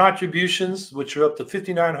contributions, which are up to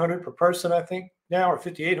 $5,900 per person, I think now, or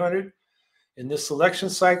 $5,800 in this election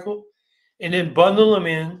cycle, and then bundle them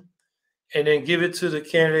in and then give it to the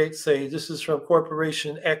candidate, say, this is from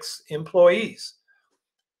Corporation X employees.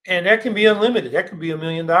 And that can be unlimited. That could be $1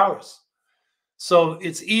 million. So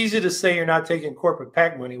it's easy to say you're not taking corporate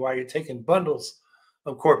PAC money while you're taking bundles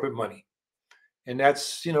of corporate money. And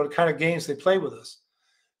that's, the kind of games they play with us.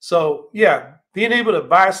 So, yeah, being able to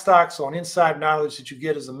buy stocks on inside knowledge that you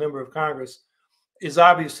get as a member of Congress is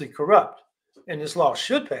obviously corrupt, and this law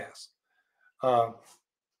should pass.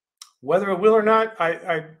 Whether it will or not,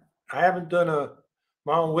 I haven't done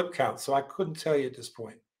my own whip count, so I couldn't tell you at this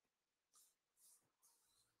point.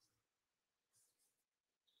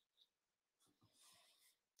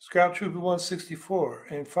 Scout Trooper 164.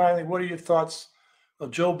 And finally, what are your thoughts of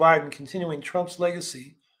Joe Biden continuing Trump's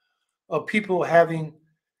legacy of people having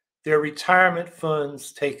their retirement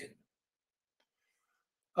funds taken?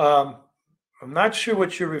 I'm not sure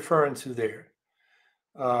what you're referring to there.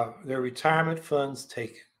 Their retirement funds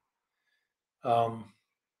taken. I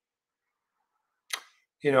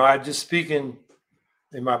just speak in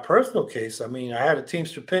my personal case. I mean, I had a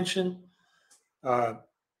Teamster pension.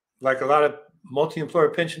 Like a lot of multi-employer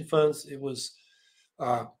pension funds, it was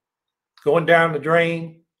going down the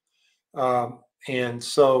drain. And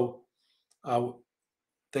so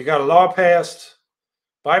they got a law passed,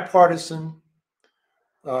 bipartisan.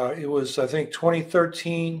 It was, I think,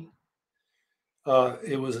 2013.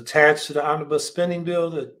 It was attached to the omnibus spending bill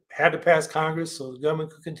that had to pass Congress so the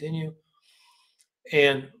government could continue.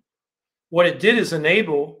 And what it did is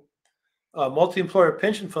enable multi-employer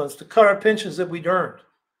pension funds to cut our pensions that we'd earned,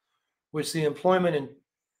 which the Employment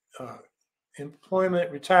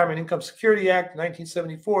Retirement Income Security Act of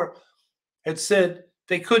 1974 had said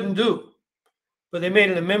they couldn't do. But they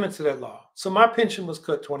made an amendment to that law. So my pension was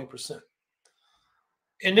cut 20%.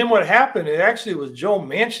 And then what happened, it actually was Joe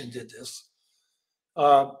Manchin did this.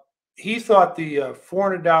 He thought the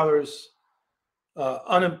 $400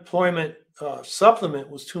 unemployment supplement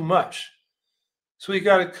was too much. So he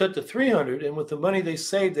got it cut to $300. And with the money they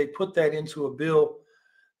saved, they put that into a bill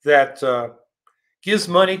that gives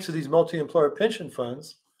money to these multi-employer pension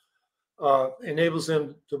funds, enables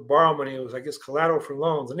them to borrow money. It was, I guess, collateral for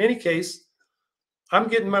loans. In any case, I'm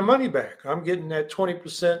getting my money back. I'm getting that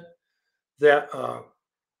 20% that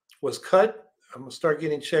was cut. I'm going to start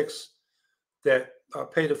getting checks that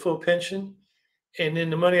pay the full pension. And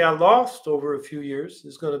then the money I lost over a few years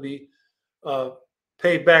is going to be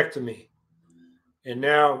paid back to me. And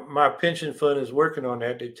now my pension fund is working on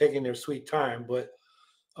that. They're taking their sweet time. But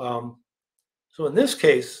so in this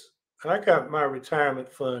case, I got my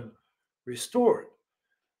retirement fund restored.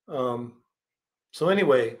 So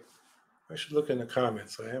anyway, I should look in the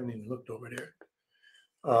comments. I haven't even looked over there.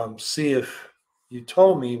 See if you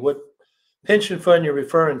told me what pension fund you're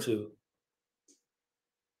referring to.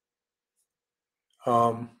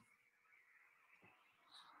 I'm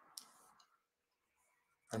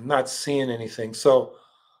not seeing anything. So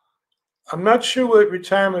I'm not sure what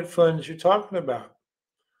retirement funds you're talking about.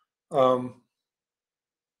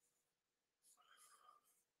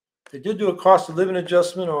 They did do a cost of living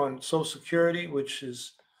adjustment on Social Security, which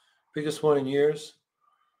is the biggest one in years.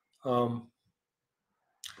 So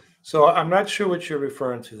I'm not sure what you're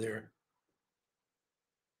referring to there.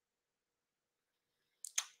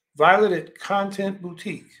 Violet at Content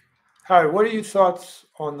Boutique. Howard, what are your thoughts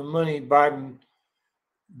on the money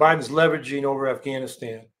Biden's leveraging over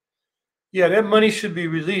Afghanistan? Yeah, that money should be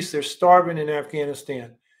released. They're starving in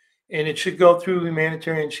Afghanistan. And it should go through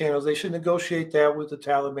humanitarian channels. They should negotiate that with the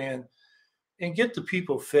Taliban and get the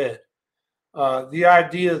people fed. The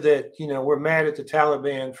idea that, we're mad at the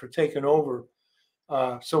Taliban for taking over,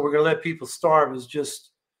 so we're going to let people starve is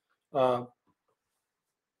just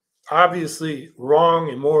obviously wrong,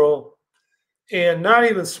 immoral, and not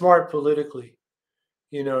even smart politically.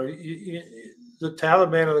 The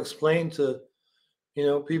Taliban will explain to,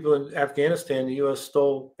 people in Afghanistan, the U.S.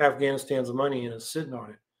 stole Afghanistan's money and is sitting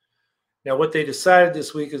on it. Now, what they decided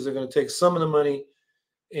this week is they're going to take some of the money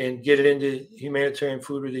and get it into humanitarian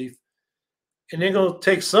food relief. And they're going to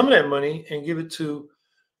take some of that money and give it to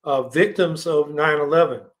victims of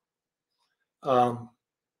 9/11.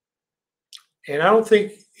 And I don't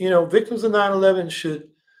think, victims of 9/11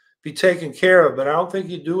 should be taken care of, but I don't think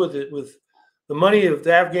you do with it with the money of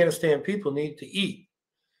the Afghanistan people need to eat.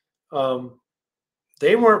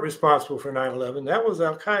 They weren't responsible for 9/11. That was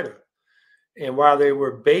Al Qaeda. And while they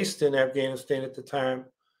were based in Afghanistan at the time,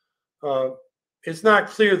 it's not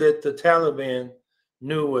clear that the Taliban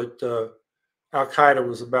knew what Al Qaeda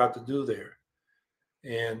was about to do there.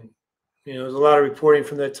 And, there's a lot of reporting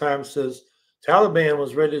from that time that says Taliban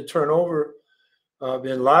was ready to turn over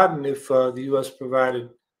bin Laden if the U.S. provided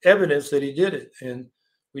evidence that he did it. And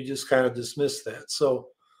we just kind of dismissed that. So,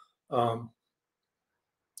 the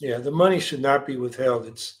money should not be withheld.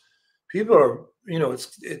 People are,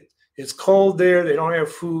 it's cold there. They don't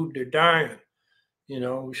have food. They're dying.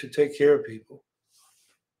 We should take care of people.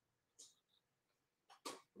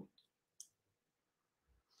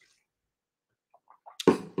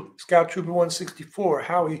 Scout Trooper 164,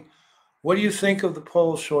 Howie, what do you think of the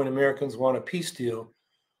polls showing Americans want a peace deal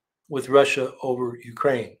with Russia over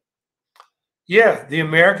Ukraine? Yeah, the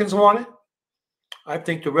Americans want it. I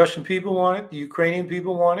think the Russian people want it. The Ukrainian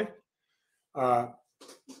people want it.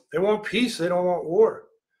 They want peace. They don't want war.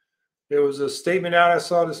 There was a statement out I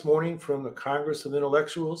saw this morning from the Congress of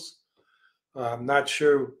Intellectuals. I'm not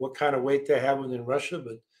sure what kind of weight they have within Russia,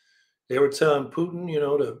 but they were telling Putin,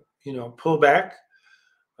 to pull back.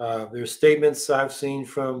 There's statements I've seen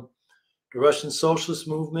from the Russian Socialist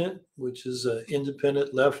movement, which is an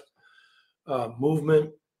independent left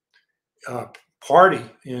movement party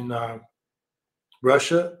in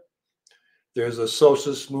Russia. There's a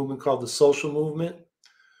socialist movement called the Social Movement,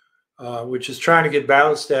 which is trying to get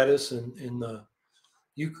ballot status in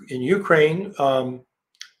Ukraine.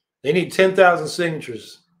 They need 10,000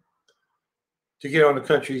 signatures to get on the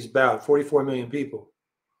country's ballot, 44 million people.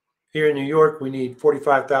 Here in New York, we need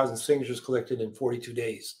 45,000 signatures collected in 42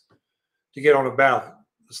 days to get on a ballot.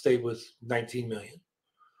 The state was 19 million.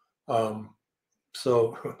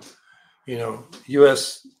 So,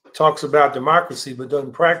 U.S. talks about democracy but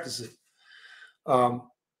doesn't practice it.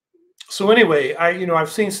 So anyway,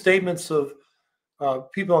 I've seen statements of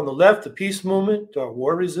people on the left, the peace movement,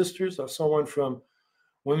 war resistors. Someone from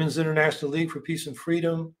Women's International League for Peace and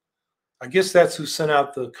Freedom. I guess that's who sent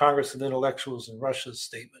out the Congress of Intellectuals in Russia's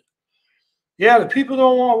statement. Yeah, the people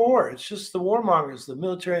don't want war. It's just the warmongers, the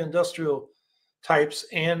military-industrial types,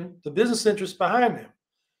 and the business interests behind them.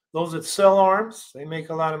 Those that sell arms, they make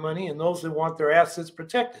a lot of money, and those that want their assets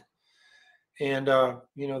protected. And,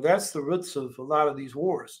 that's the roots of a lot of these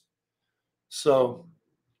wars. So,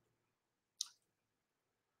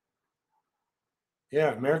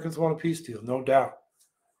 yeah, Americans want a peace deal, no doubt.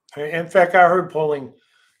 In fact, I heard polling,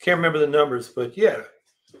 can't remember the numbers, but yeah,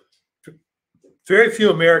 very few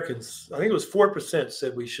Americans, I think it was 4%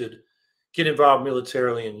 said we should get involved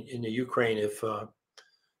militarily in the Ukraine if,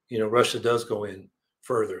 Russia does go in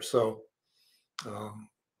further. So I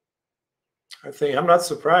think I'm not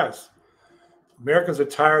surprised. Americans are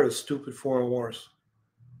tired of stupid foreign wars.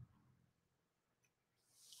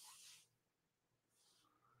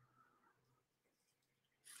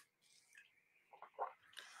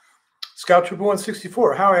 Scout Trooper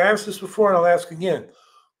 164. Howie, I asked this before and I'll ask again.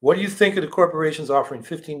 What do you think of the corporations offering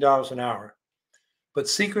 $15 an hour, but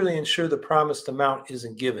secretly ensure the promised amount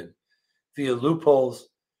isn't given via loopholes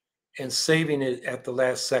and saving it at the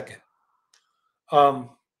last second?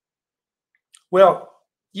 Well,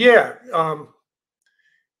 yeah.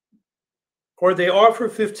 Or they offer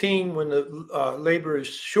 15 when the labor is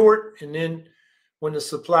short, and then when the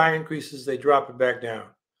supply increases, they drop it back down.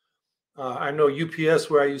 I know UPS,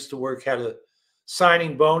 where I used to work, had a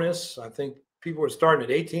signing bonus. I think people were starting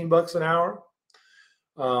at $18 an hour.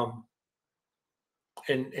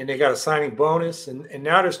 And they got a signing bonus, and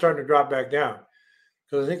now they're starting to drop back down.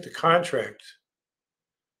 Because I think the contract,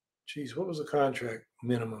 what was the contract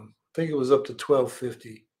minimum? I think it was up to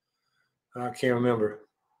 $12.50. I can't remember.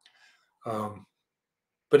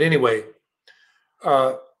 But anyway,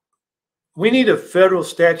 we need a federal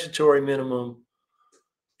statutory minimum.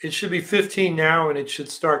 It should be 15 now, and it should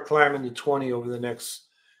start climbing to 20 over the next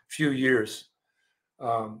few years,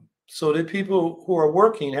 so that people who are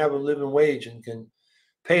working have a living wage and can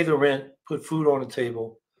pay the rent, put food on the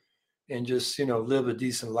table, and just, live a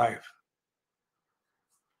decent life.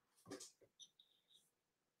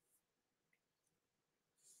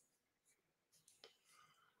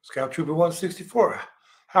 Scout Trooper 164.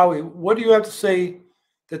 Howie, what do you have to say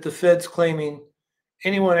that the Fed's claiming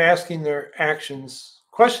anyone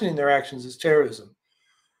questioning their actions is terrorism?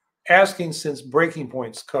 Asking since Breaking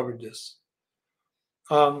Point's covered this.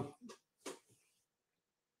 Well,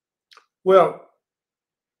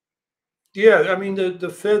 yeah, I mean, the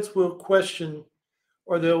Feds will question,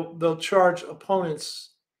 or they'll charge opponents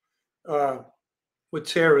with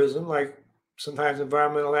terrorism, like sometimes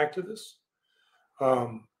environmental activists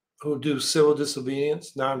who do civil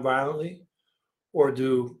disobedience nonviolently or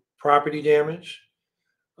do property damage.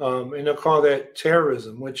 And they'll call that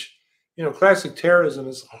terrorism, which, classic terrorism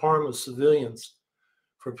is the harm of civilians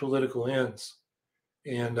for political ends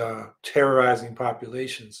and terrorizing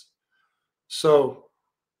populations. So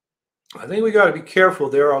I think we got to be careful.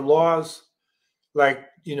 There are laws like,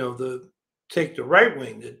 take the right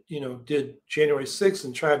wing that, did January 6th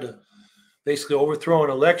and tried to basically overthrow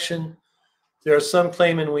an election. There are some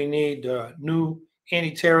claiming we need new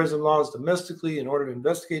anti-terrorism laws domestically in order to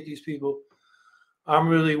investigate these people. I'm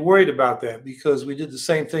really worried about that because we did the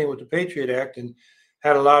same thing with the Patriot Act and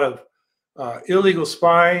had a lot of illegal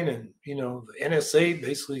spying and, the NSA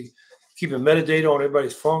basically keeping metadata on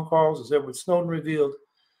everybody's phone calls, as Edward Snowden revealed.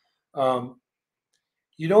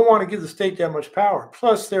 You don't want to give the state that much power.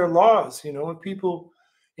 Plus, there are laws, when people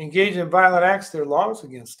engage in violent acts, there are laws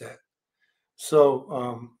against that.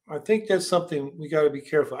 So I think that's something we got to be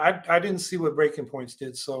careful. I didn't see what Breaking Points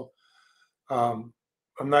did, so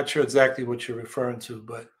I'm not sure exactly what you're referring to.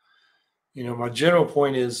 But, my general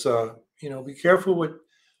point is, be careful what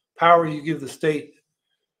power you give the state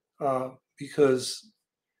because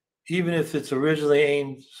even if it's originally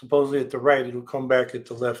aimed supposedly at the right, it'll come back at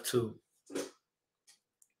the left too.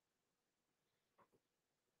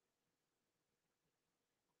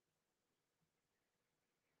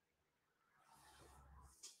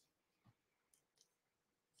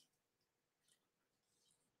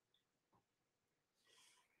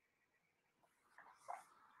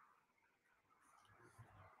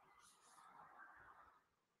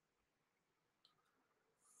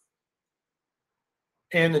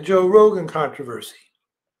 and the Joe Rogan controversy.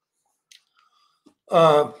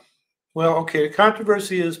 Well, okay, the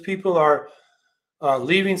controversy is people are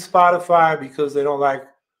leaving Spotify because they don't like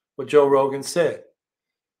what Joe Rogan said.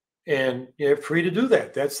 And they're free to do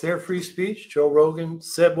that. That's their free speech. Joe Rogan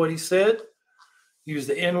said what he said. He used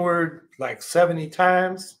the N-word like 70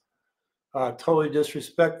 times, totally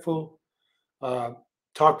disrespectful.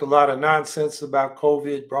 Talked a lot of nonsense about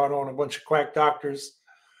COVID, brought on a bunch of quack doctors,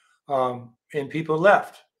 and people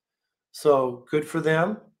left. So good for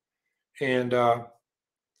them. And I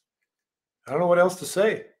don't know what else to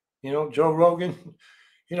say. You know, Joe Rogan,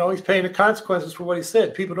 you know, he's paying the consequences for what he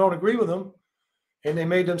said. People don't agree with him, and they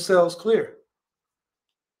made themselves clear.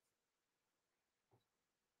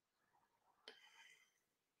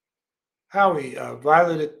 Howie,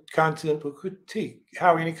 violated content for critique.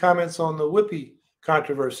 Howie, any comments on the Whippy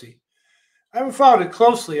controversy? I haven't followed it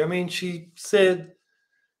closely. I mean, she said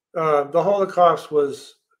the Holocaust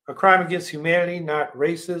was a crime against humanity, not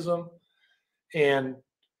racism. And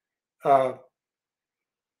I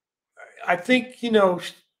think, you know,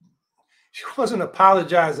 she wasn't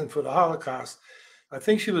apologizing for the Holocaust. I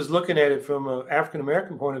think she was looking at it from an African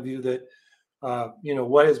American point of view that, you know,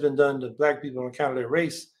 what has been done to Black people on account of their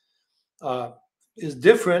race is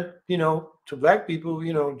different, you know, to Black people.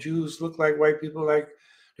 You know, Jews look like white people like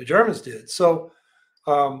the Germans did. So,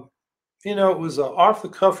 you know, it was an off the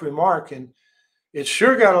cuff remark, and it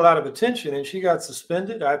sure got a lot of attention, and she got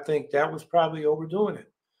suspended. I think that was probably overdoing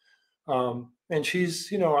it. And she's,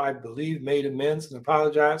 you know, I believe made amends and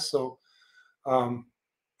apologized. So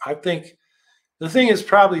I think the thing is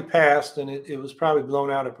probably passed, and it was probably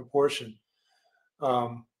blown out of proportion.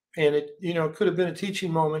 And it, you know, could have been a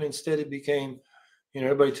teaching moment. Instead, it became, you know,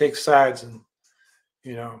 everybody takes sides and,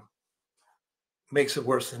 you know, makes it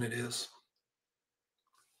worse than it is.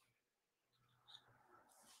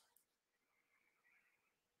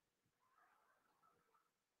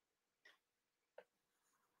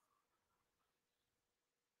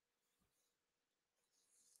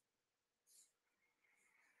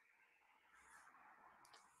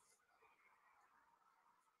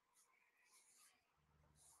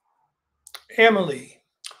 Emily,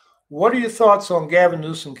 what are your thoughts on Gavin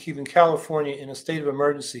Newsom keeping California in a state of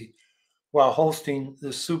emergency while hosting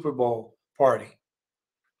the Super Bowl party?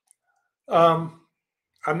 I'm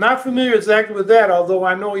not familiar exactly with that, although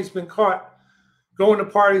I know he's been caught going to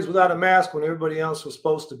parties without a mask when everybody else was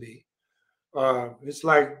supposed to be. It's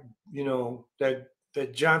like, you know, that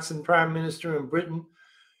Johnson prime minister in Britain.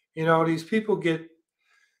 You know, these people get,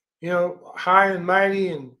 you know, high and mighty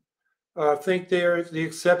and think they're the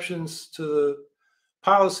exceptions to the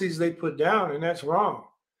policies they put down, and that's wrong.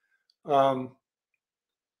 Now,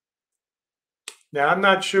 I'm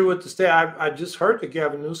not sure what to say. I just heard that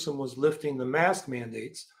Gavin Newsom was lifting the mask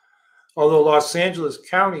mandates, although Los Angeles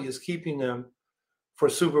County is keeping them for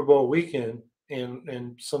Super Bowl weekend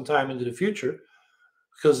and sometime into the future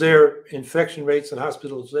because their infection rates and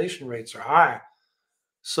hospitalization rates are high.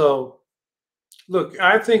 So, look,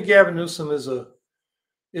 I think Gavin Newsom is a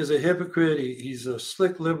hypocrite. He's a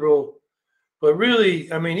slick liberal, but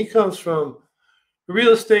really, I mean, he comes from the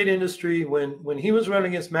real estate industry. When he was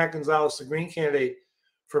running against Matt Gonzalez, the Green candidate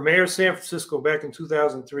for mayor of San Francisco back in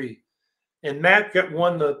 2003, and Matt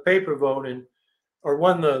won the paper vote or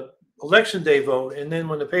won the election day vote, and then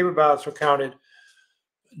when the paper ballots were counted,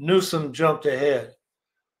 Newsom jumped ahead.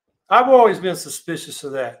 I've always been suspicious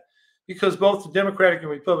of that because both the Democratic and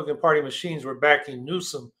Republican Party machines were backing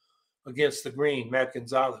Newsom against the Green, Matt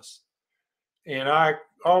Gonzalez. And I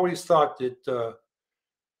always thought that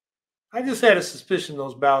I just had a suspicion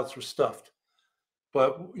those ballots were stuffed.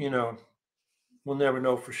 But, you know, we'll never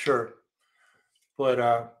know for sure. But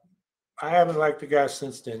I haven't liked the guy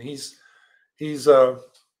since then. He's a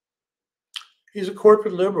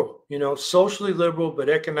corporate liberal, you know, socially liberal, but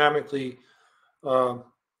economically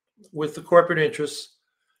with the corporate interests.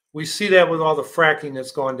 We see that with all the fracking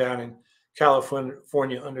that's gone down in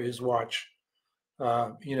California under his watch.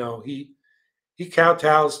 You know, he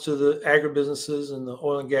kowtows to the agribusinesses and the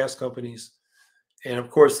oil and gas companies, and of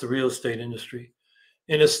course the real estate industry,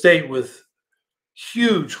 in a state with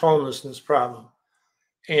huge homelessness problem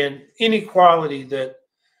and inequality that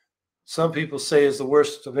some people say is the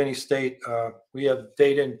worst of any state. We have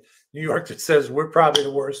data in New York that says we're probably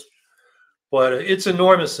the worst, but it's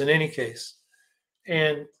enormous in any case.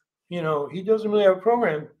 And, you know, he doesn't really have a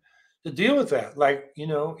program to deal with that. Like, you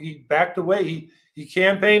know, he backed away. He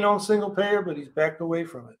campaigned on single payer, but he's backed away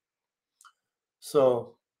from it.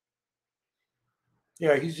 So,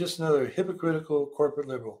 yeah, he's just another hypocritical corporate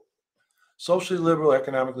liberal, socially liberal,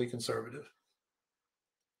 economically conservative.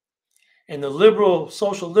 And the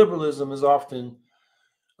social liberalism is often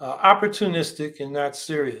opportunistic and not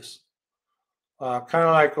serious. Kind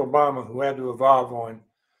of like Obama, who had to evolve on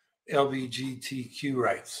LGBTQ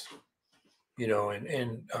rights,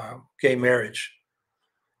 and gay marriage.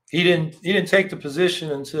 He didn't take the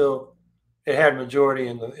position until it had majority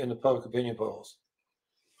in the public opinion polls,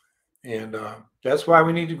 and that's why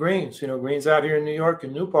we need the Greens. Greens out here in New York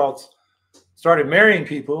and New Paltz started marrying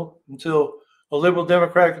people until a liberal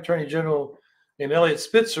Democratic Attorney General named Eliot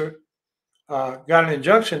Spitzer got an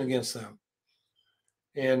injunction against them.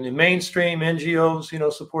 And the mainstream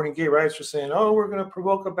NGOs, supporting gay rights were saying, "Oh, we're going to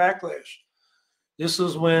provoke a backlash." This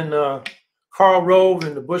was when Karl Rove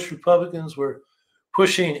and the Bush Republicans were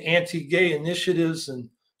pushing anti-gay initiatives in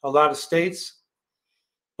a lot of states.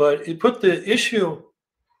 But it put the issue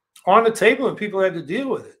on the table and people had to deal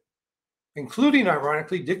with it, including,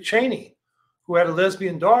 ironically, Dick Cheney, who had a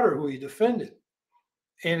lesbian daughter who he defended.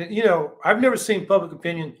 And, I've never seen public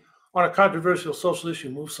opinion on a controversial social issue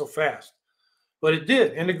move so fast. But it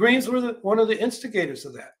did. And the Greens were one of the instigators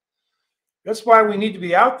of that. That's why we need to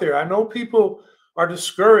be out there. I know people are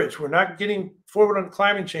discouraged. We're not getting forward on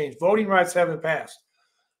climate change. Voting rights haven't passed.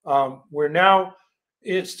 We're now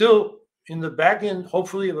still in the back end,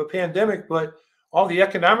 hopefully, of a pandemic, but all the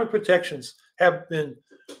economic protections have been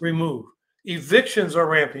removed. Evictions are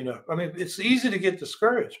ramping up. I mean, it's easy to get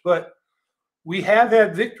discouraged, but we have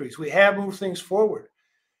had victories. We have moved things forward.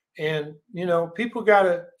 And, people got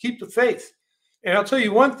to keep the faith. And I'll tell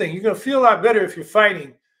you one thing, you're going to feel a lot better if you're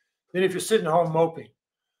fighting than if you're sitting home moping.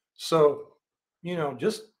 So,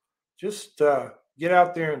 just get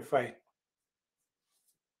out there and fight.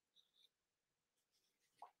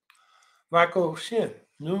 Michael Shin,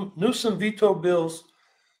 Newsom vetoed bills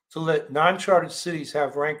to let non-chartered cities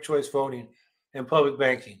have ranked choice voting and public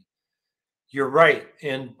banking. You're right.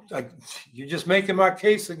 And you're just making my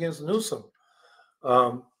case against Newsom.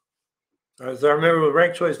 As I remember with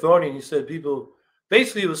ranked choice voting, he said he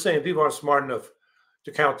was saying people aren't smart enough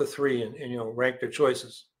to count to three and rank their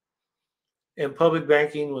choices. And public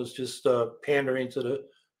banking was just pandering to the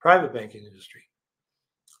private banking industry.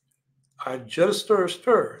 I just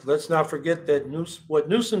stir. Let's not forget that what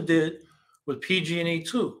Newsom did with PG&E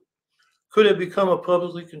too could have become a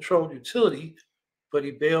publicly controlled utility, but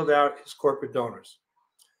he bailed out his corporate donors.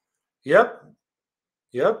 Yep,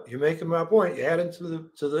 you're making my point. You're adding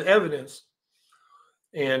to the evidence.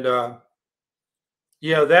 And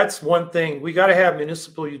that's one thing. We got to have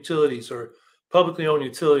municipal utilities or publicly owned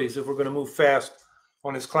utilities if we're going to move fast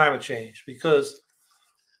on this climate change, because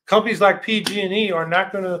companies like PG&E are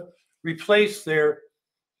not going to replace their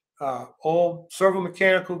old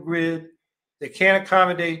servo-mechanical grid. They can't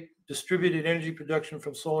accommodate distributed energy production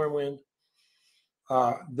from solar and wind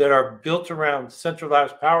that are built around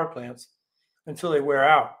centralized power plants until they wear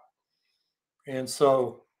out. And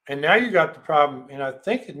now you got the problem, and I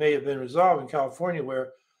think it may have been resolved in California,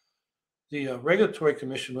 where the Regulatory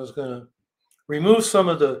Commission was going to reduce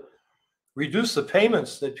the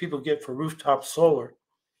payments that people get for rooftop solar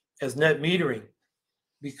as net metering,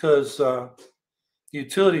 because the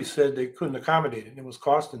utilities said they couldn't accommodate it. It was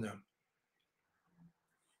costing them.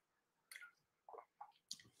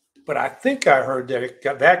 But I think I heard that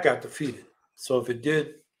that got defeated. So if it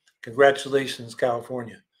did, congratulations,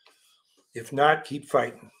 California. If not, keep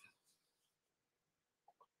fighting.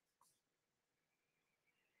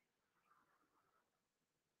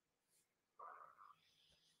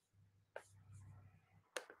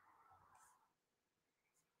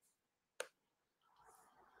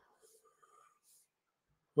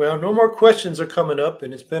 Well, no more questions are coming up,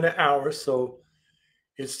 and it's been an hour, so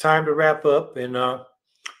it's time to wrap up. And I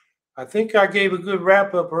think I gave a good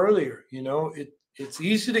wrap up earlier. It's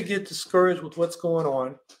easy to get discouraged with what's going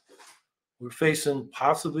on. We're facing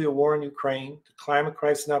possibly a war in Ukraine, the climate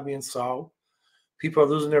crisis not being solved. People are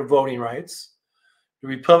losing their voting rights. The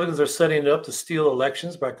Republicans are setting it up to steal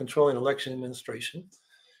elections by controlling election administration.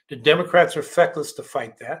 The Democrats are feckless to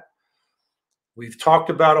fight that. We've talked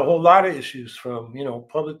about a whole lot of issues from,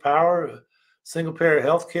 public power, single payer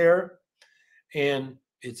health care, and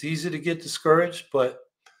it's easy to get discouraged, but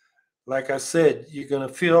like I said, you're going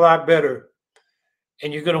to feel a lot better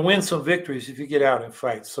and you're going to win some victories if you get out and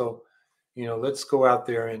fight. So, let's go out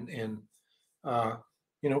there and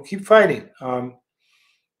keep fighting.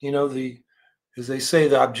 As they say,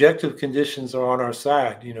 the objective conditions are on our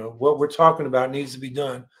side. What we're talking about needs to be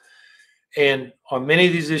done. And on many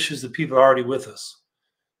of these issues, the people are already with us.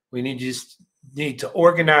 We need to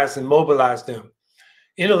organize and mobilize them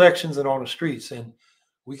in elections and on the streets, and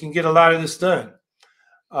we can get a lot of this done.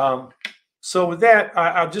 So with that,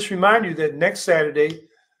 I'll just remind you that next Saturday,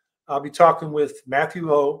 I'll be talking with Matthew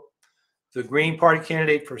O, the Green Party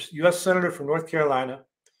candidate for U.S. Senator from North Carolina.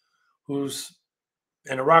 who's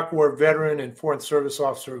an Iraq War veteran and Foreign Service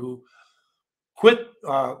officer who quit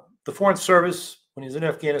the Foreign Service when he was in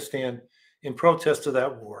Afghanistan in protest of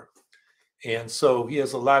that war. And so he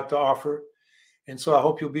has a lot to offer. And so I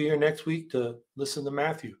hope you'll be here next week to listen to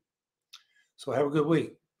Matthew. So have a good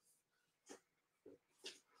week.